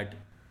was that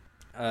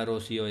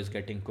Rocio is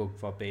getting cooked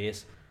for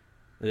pace.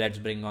 Let's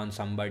bring on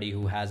somebody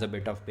who has a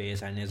bit of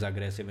pace and is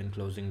aggressive in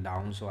closing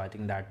down. So I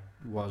think that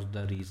was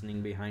the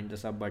reasoning behind the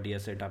sub. But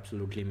yes, it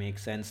absolutely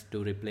makes sense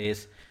to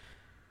replace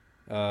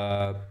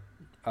uh,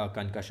 a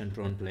concussion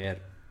prone player.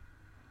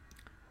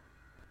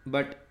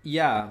 But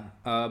yeah,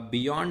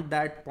 beyond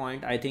that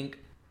point, I think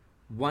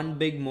one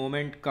big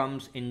moment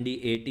comes in the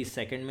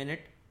 82nd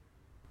minute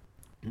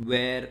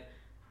where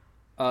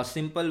a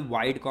simple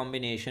wide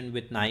combination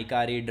with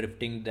Naikari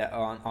drifting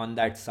on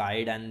that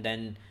side and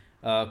then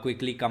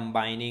quickly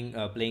combining,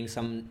 playing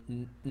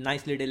some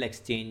nice little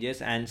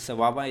exchanges, and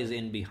Savava is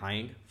in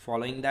behind.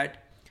 Following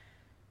that,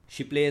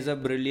 she plays a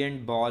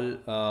brilliant ball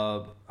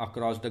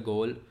across the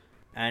goal,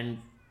 and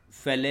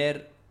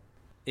Feller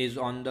is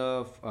on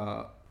the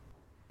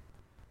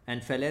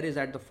and Feller is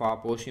at the far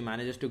post. She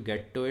manages to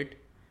get to it.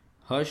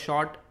 Her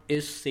shot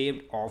is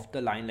saved off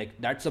the line.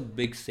 Like that's a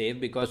big save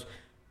because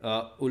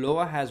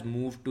Ulova has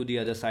moved to the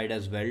other side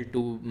as well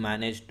to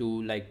manage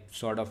to like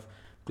sort of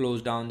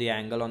close down the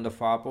angle on the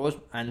far post,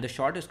 and the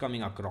shot is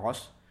coming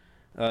across.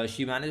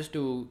 She manages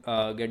to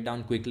get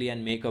down quickly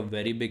and make a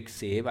very big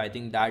save. I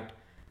think that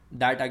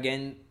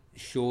again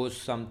shows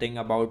something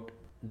about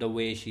the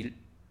way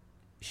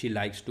she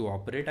likes to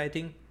operate. I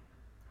think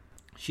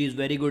she's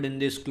very good in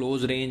this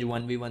close range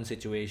 1v1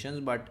 situations,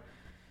 but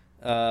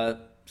uh,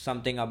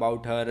 something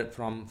about her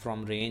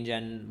from range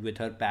and with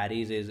her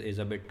parries is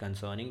a bit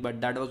concerning.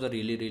 But that was a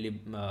really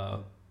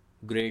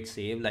great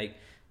save. Like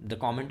the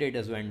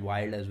commentators went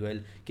wild as well.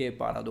 K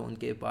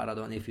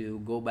Paradon. If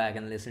you go back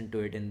and listen to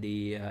it in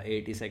the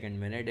 82nd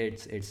minute,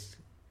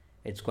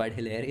 it's quite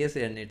hilarious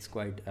and it's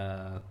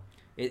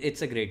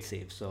a great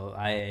save. So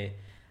I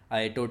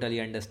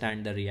totally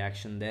understand the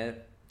reaction there.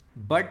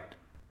 But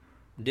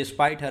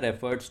despite her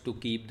efforts to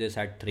keep this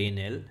at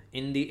 3-0,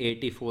 in the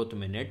 84th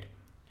minute,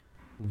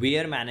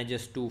 Weir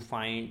manages to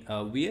find.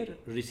 Weir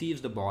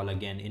receives the ball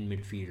again in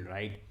midfield,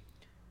 right?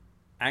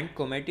 And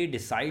Cometi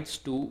decides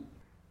to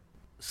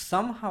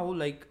somehow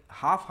like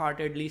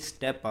half-heartedly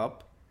step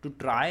up to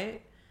try.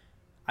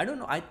 I don't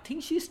know, I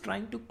think she's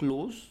trying to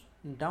close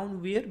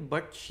down Weir,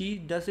 but she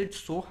does it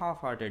so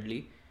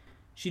half-heartedly.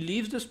 She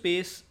leaves the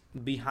space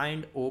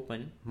behind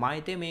open.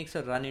 Maite makes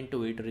a run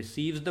into it,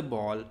 receives the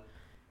ball,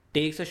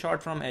 takes a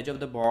shot from edge of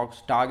the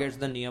box, targets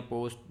the near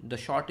post. The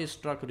shot is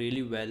struck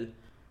really well,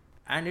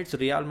 and it's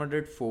Real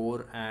Madrid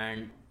 4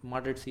 and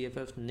Madrid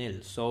CFF nil.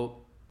 So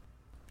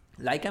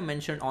like I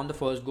mentioned on the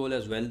first goal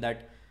as well,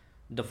 that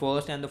the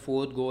first and the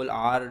fourth goal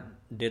are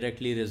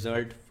directly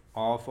result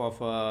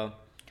of a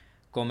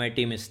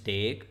committee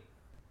mistake.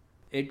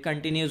 It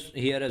continues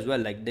here as well.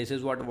 Like this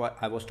is what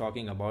I was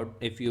talking about.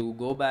 If you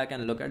go back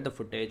and look at the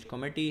footage,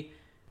 committee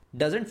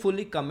doesn't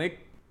fully commit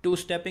to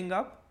stepping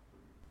up,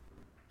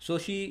 so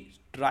she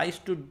tries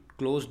to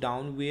close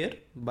down Weir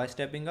by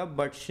stepping up,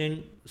 but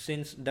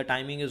since the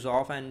timing is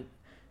off and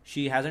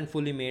she hasn't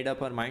fully made up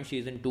her mind,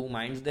 she's in two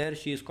minds there.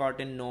 She's caught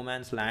in no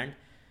man's land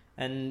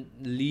and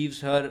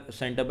leaves her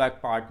centre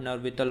back partner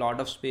with a lot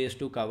of space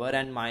to cover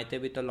and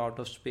Maite with a lot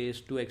of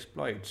space to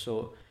exploit.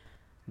 So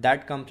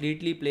that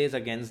completely plays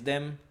against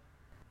them.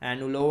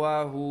 And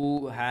Ulova,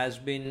 who has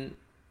been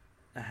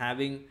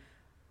having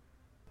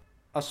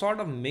a sort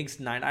of mixed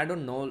night. I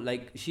don't know.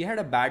 Like she had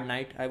a bad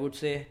night, I would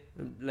say.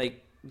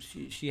 Like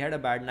she had a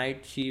bad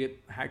night. She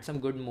had some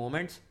good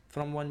moments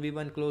from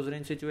 1v1 close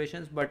range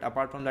situations, but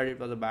apart from that, it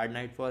was a bad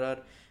night for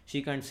her.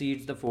 She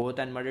concedes the fourth,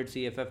 and Madrid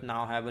CFF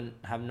now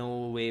have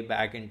no way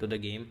back into the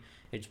game.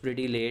 It's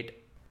pretty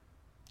late.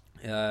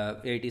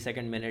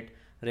 82nd minute,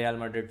 Real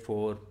Madrid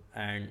 4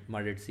 and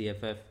Madrid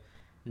CFF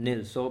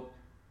nil. So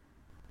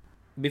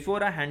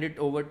before I hand it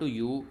over to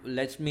you,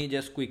 let me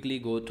just quickly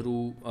go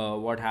through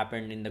what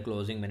happened in the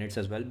closing minutes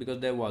as well,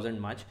 because there wasn't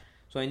much.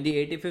 So in the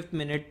 85th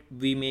minute,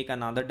 we make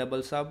another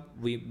double sub.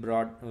 We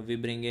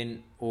bring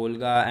in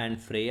Olga and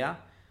Freya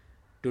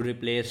to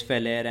replace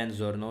Feller and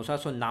Zornosa.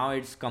 So now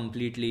it's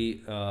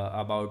completely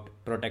about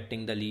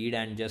protecting the lead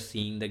and just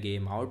seeing the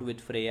game out with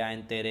Freya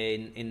and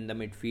Tere in the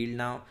midfield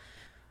now.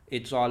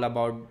 It's all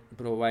about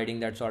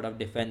providing that sort of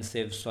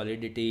defensive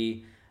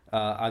solidity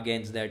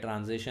against their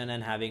transition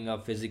and having a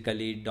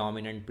physically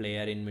dominant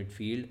player in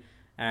midfield.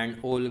 And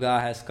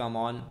Olga has come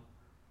on,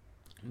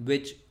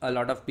 which a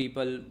lot of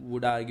people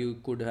would argue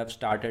could have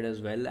started as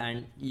well.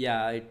 And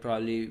yeah, it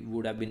probably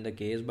would have been the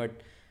case, but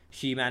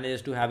she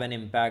manages to have an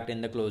impact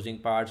in the closing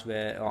parts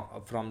where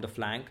from the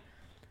flank.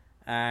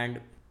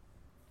 And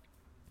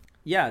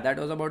yeah, that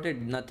was about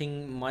it.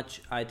 Nothing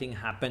much I think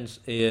happens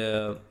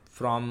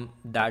from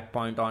that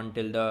point on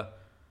till the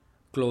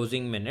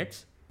closing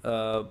minutes.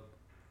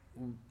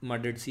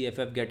 Madrid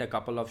CFF get a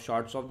couple of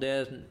shots of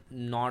theirs,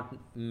 not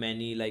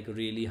many like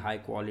really high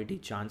quality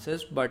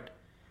chances, but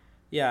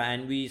yeah,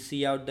 and we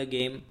see out the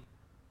game.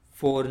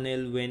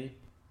 4-0 win.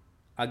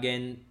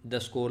 Again, the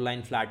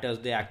scoreline flatters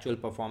the actual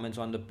performance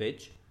on the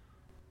pitch,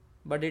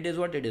 but it is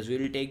what it is. We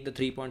will take the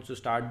 3 points to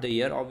start the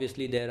year.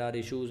 Obviously there are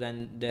issues,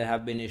 and there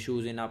have been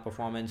issues in our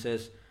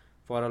performances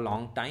for a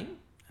long time,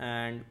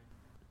 and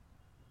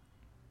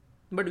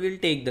but we'll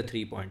take the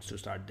 3 points to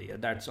start the year.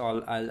 That's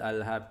all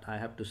I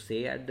have to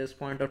say at this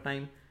point of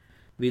time.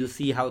 We'll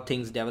see how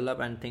things develop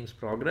and things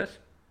progress.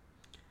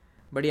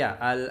 But yeah,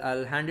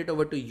 I'll hand it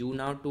over to you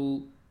now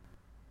to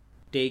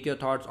take your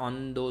thoughts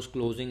on those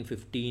closing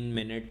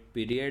 15-minute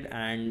period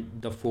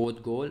and the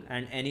fourth goal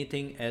and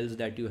anything else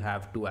that you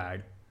have to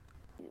add.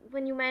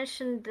 When you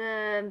mentioned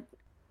the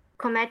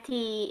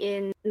committee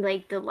in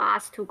like the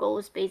last two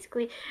goals,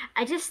 basically,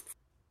 I just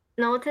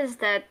noticed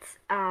that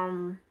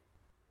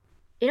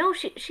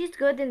she's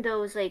good in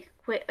those like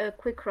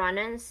quick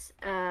run-ins,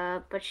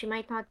 but she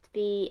might not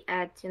be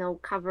at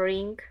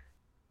covering.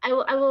 I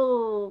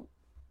will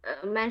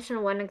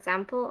mention one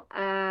example.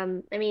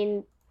 I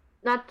mean,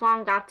 not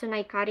long after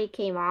Naikari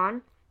came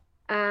on,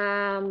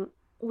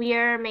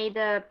 Weir made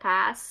a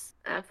pass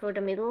for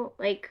the middle,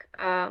 like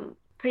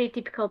pretty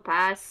typical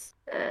pass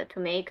to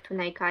make to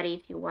Naikari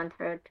if you want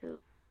her to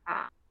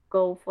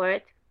go for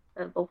it,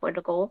 go for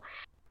the goal.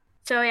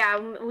 So yeah,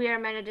 Weir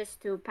manages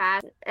to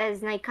pass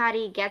as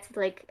Naikari gets it,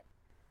 like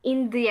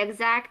in the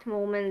exact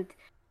moment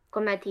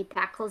Kometi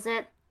tackles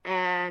it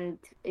and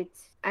it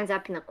ends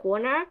up in a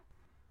corner.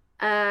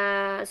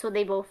 So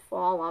they both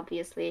fall,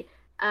 obviously.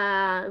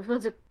 It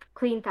was a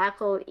clean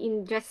tackle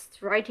in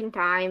just right in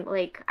time.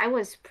 Like I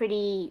was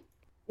pretty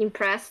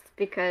impressed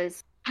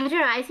because I don't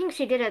know, I think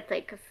she did it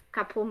like a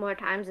couple more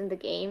times in the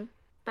game,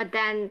 but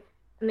then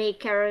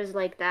make errors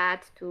like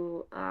that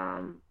to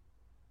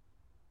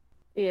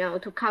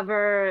to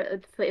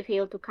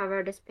fail to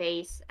cover the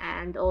space.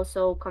 And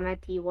also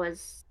Kometi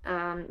was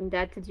in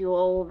that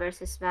duel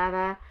versus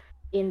Vava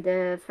in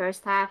the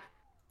first half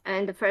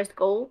and the first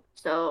goal.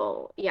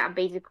 So yeah,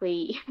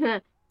 basically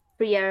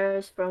 3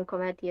 errors from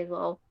Kometi as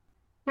well.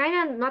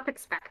 Kind of not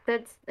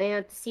expected,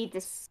 to see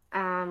this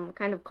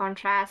kind of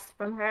contrast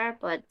from her,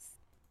 but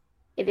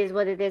it is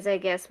what it is, I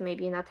guess.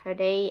 Maybe not her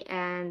day.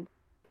 And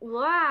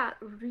Loa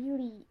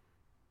really,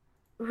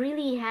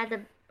 really had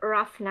a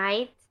rough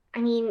night. I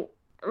mean,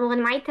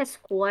 when Maita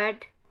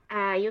scored,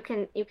 you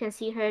can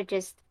see her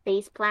just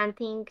face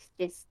planting,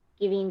 just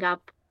giving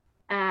up.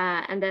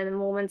 And then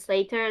moments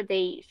later,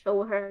 they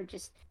show her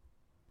just,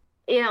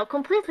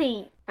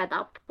 completely fed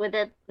up with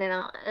it.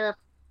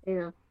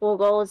 Four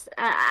goals.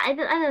 I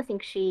don't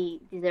think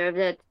she deserved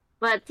it.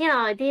 But,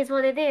 it is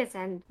what it is,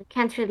 and we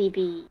can't really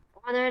be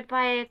bothered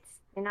by it,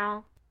 you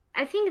know.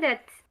 I think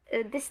that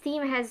this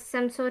team has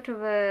some sort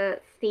of a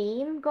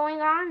theme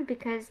going on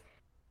because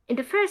in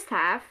the first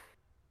half,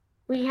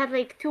 we had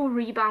like two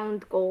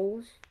rebound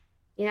goals,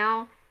 you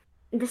know.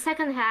 In the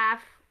second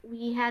half,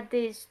 we had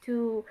these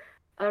two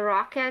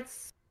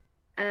rockets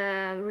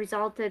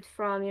resulted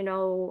from,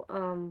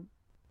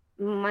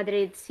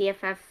 Madrid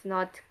CFF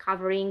not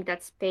covering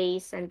that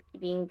space and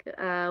giving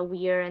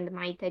Weir and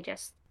Maite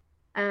just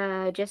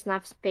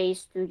enough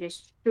space to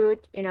just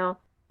shoot,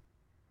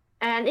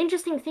 And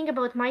interesting thing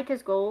about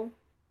Maite's goal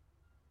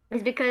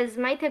is because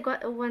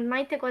when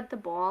Maite got the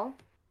ball,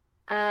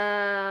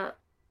 uh,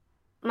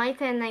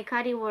 Maite and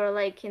Naikari were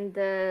like in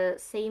the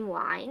same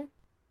line,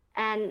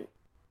 and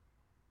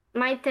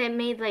Maite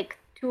made like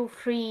two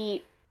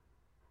free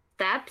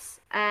steps,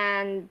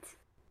 and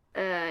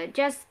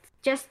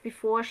just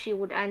before she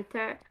would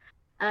enter,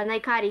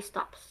 Naikari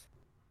stops.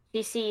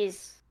 She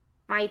sees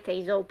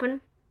Maite is open.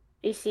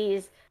 She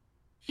sees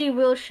she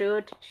will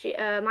shoot.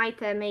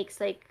 Maite makes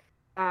like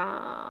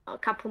a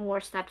couple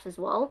more steps as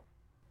well.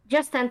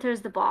 Just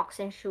enters the box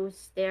and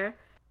shoots there.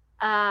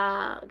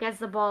 Gets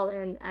the ball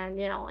and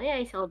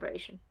yeah,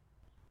 celebration.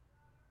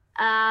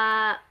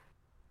 Uh,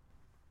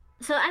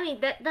 so I mean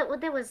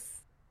that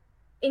was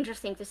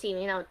interesting to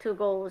see. Two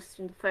goals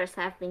in the first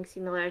half being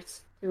similar,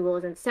 two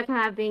goals in the second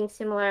half being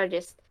similar.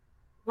 Just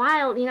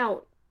wild,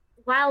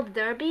 wild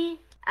derby.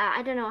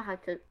 I don't know how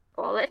to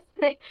call it.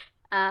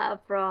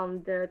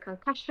 From the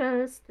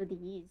concussions to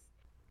these,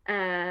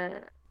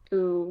 uh,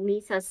 to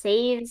Misa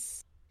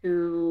saves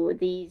to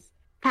these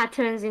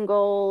patterns in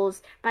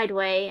goals. By the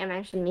way, I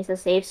mentioned Misa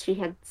saves. She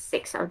had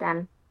six of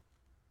them.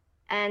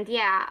 And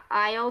yeah,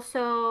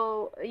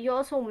 you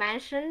also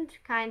mentioned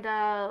kind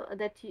of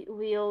that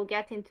we'll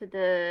get into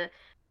the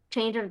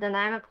change of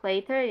dynamic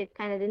later. It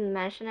kind of didn't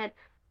mention it.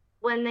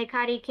 When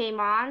Nekari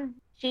came on,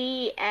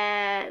 she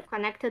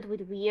connected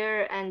with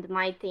Weir and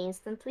Maite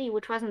instantly,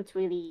 which wasn't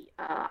really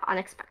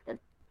unexpected.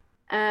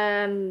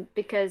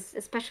 Because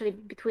especially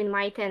between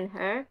Maite and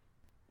her,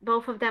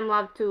 both of them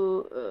love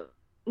to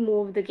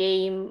move the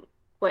game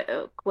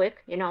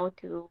quick,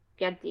 to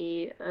get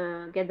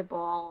the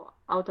ball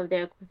out of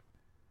their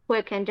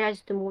quick and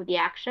just to move the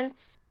action.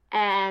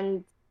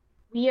 And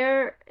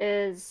Weir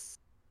is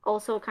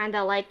also kind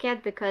of like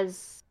it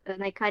because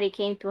Naikari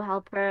came to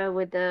help her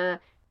with the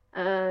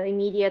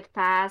immediate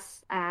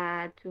pass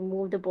to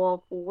move the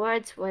ball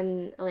forwards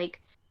when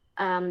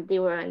they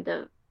were in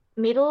the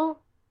middle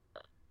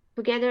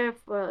together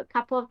for a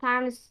couple of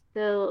times.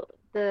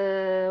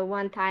 The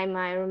one time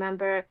I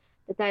remember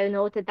that I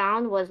noted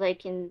down was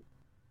like in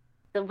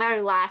the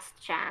very last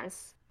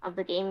chance of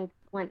the game,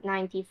 went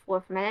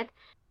 94th minute.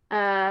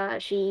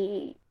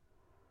 She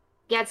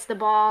gets the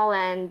ball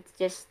and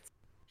just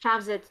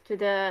shoves it to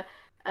the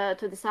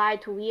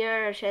side to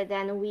Weir.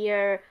 Then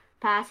Weir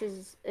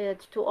passes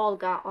it to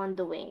Olga on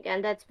the wing,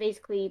 and that's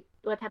basically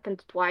what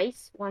happened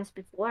twice. Once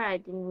before, I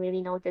didn't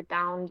really note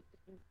down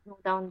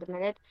the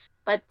minute,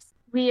 but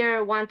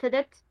Weir wanted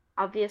it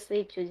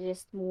obviously to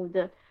just move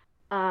the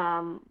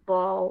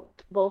ball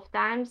both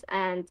times,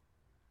 and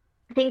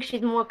I think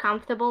she's more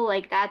comfortable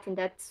like that in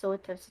that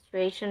sort of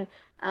situation,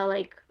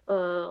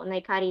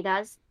 Naikari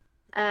does.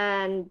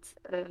 And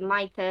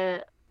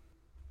Maite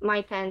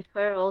and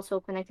her also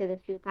connected a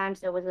few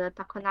times. There was a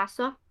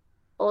takonaso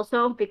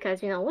also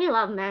because we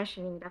love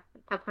mentioning the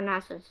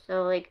takonaso.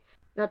 So like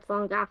not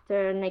long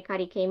after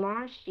Naikari came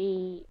on,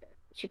 she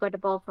got the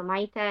ball from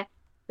Maite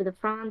to the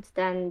front,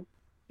 then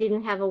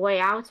didn't have a way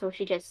out, so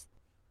she just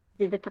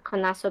did the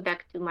takonaso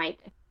back to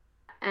Maite.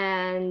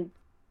 And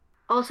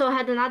also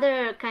had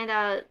another kind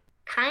of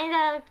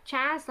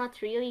chance,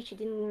 not really. She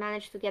didn't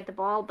manage to get the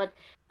ball, but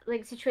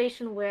like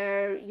situation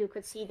where you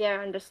could see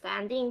their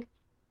understanding.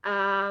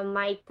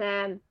 Maite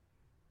and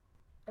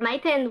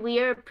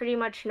Weir pretty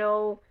much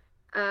know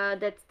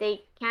that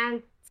they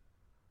can't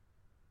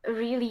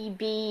really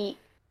be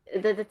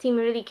that the team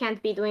really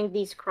can't be doing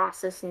these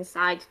crosses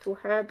inside to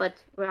her, but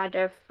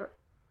rather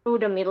through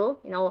the middle.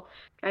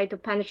 Try to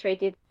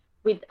penetrate it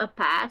with a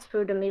pass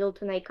through the middle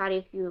to Naikari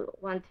if you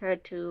want her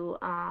to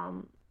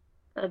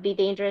be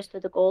dangerous to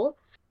the goal.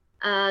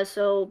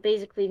 So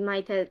basically,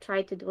 Maite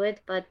tried to do it,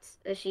 but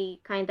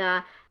she kind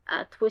of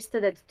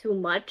twisted it too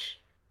much,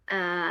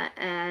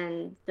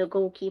 and the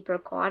goalkeeper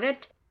caught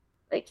it.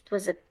 Like it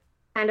was a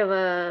kind of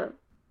a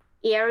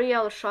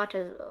aerial shot,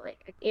 as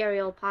like an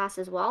aerial pass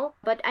as well.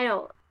 But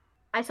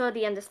I saw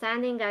the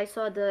understanding, I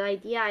saw the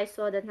idea, I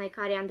saw that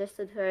Naikari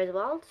understood her as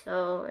well.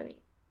 So I mean,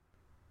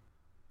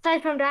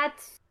 aside from that,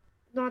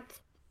 not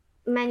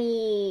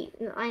many.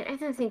 No, I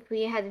don't think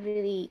we had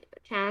really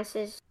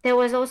chances. There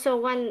was also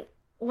one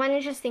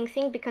interesting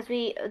thing because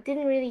we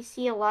didn't really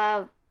see a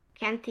lot of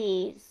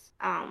Kanti's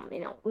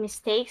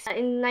mistakes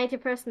in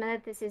 91st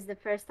minute. This is the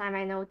first time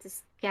I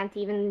noticed Kanti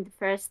even in the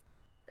first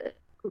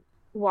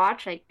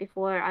watch, like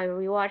before I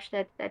rewatched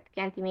that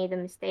Kanti made a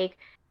mistake,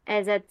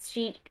 is that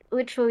she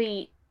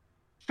literally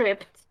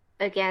tripped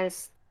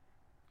against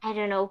I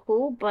don't know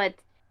who, but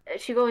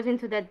she goes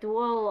into that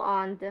duel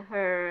on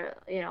her,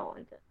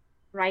 on the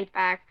right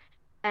back,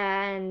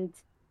 and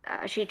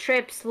she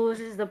trips,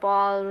 loses the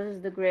ball,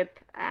 loses the grip,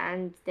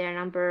 and their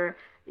number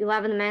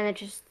 11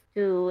 manages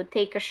to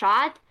take a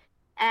shot,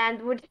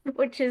 and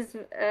which is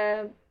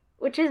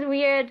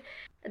weird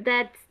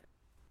that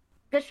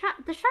the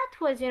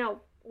shot was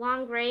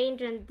long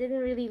range and didn't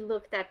really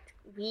look that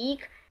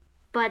weak,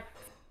 but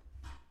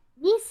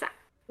Nisa,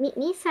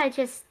 Nisa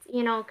just,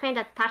 kind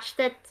of touched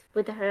it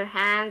with her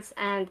hands,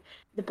 and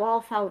the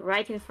ball fell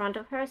right in front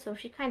of her. So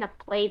she kind of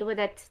played with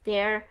it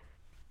there,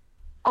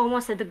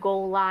 almost at the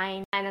goal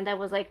line. And I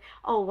was like,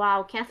 oh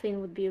wow,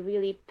 Kathleen would be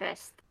really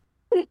pissed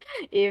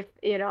if,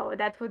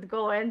 that would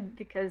go in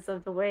because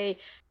of the way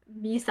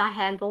Misa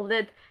handled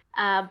it.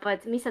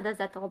 But Misa does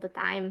that all the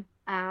time.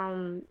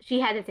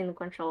 She had it in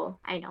control,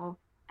 I know.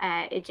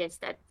 It's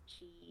just that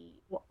she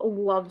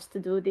loves to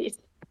do these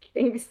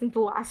things in the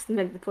last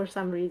minute for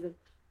some reason.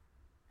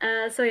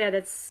 So yeah,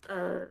 that's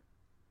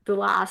the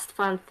last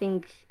fun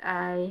thing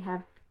I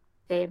have to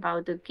say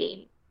about the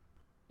game.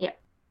 Yeah.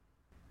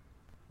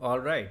 All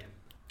right.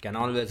 Can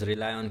always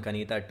rely on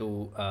Kanita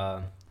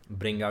to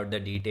bring out the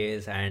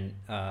details and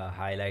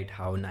highlight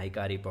how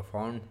Naikari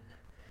performed.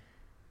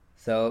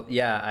 So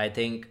yeah, I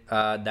think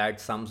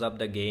that sums up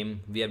the game.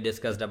 We have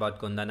discussed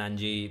about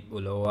Kundananji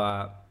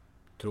Ulova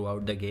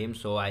throughout the game,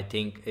 so I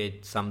think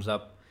it sums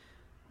up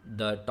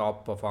the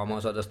top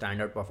performers or the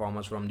standard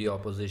performers from the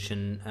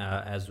opposition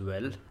as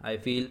well. I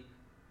feel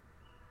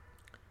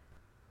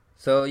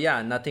so.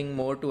 Yeah, nothing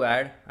more to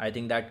add. I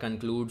think that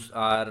concludes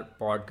our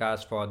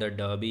podcast for the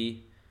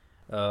derby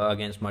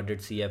against Madrid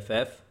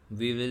CFF.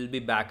 We will be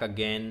back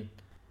again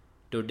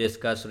to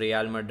discuss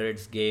Real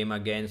Madrid's game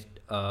against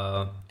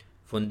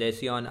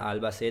Fundación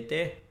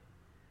Albacete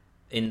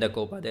in the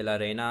Copa de la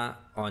Reina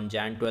on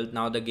Jan 12th.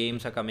 Now the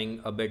games are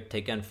coming a bit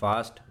thick and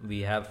fast.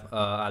 We have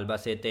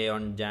Albacete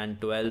on Jan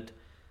 12th.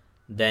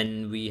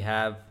 Then we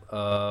have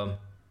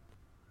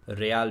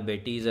Real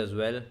Betis as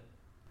well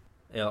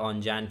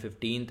on Jan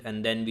 15th.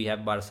 And then we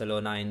have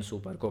Barcelona in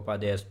Supercopa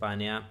de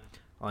España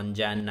on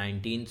Jan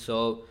 19th.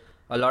 So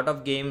a lot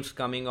of games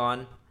coming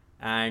on.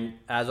 And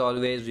as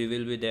always, we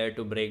will be there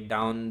to break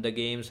down the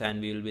games,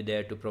 and we will be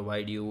there to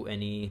provide you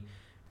any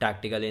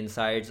tactical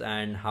insights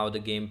and how the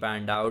game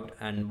panned out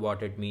and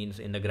what it means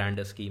in the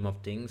grander scheme of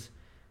things.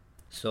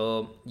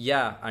 So,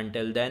 yeah,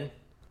 until then,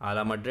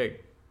 Ala Madrid.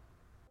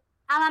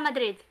 A la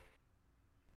Madrid.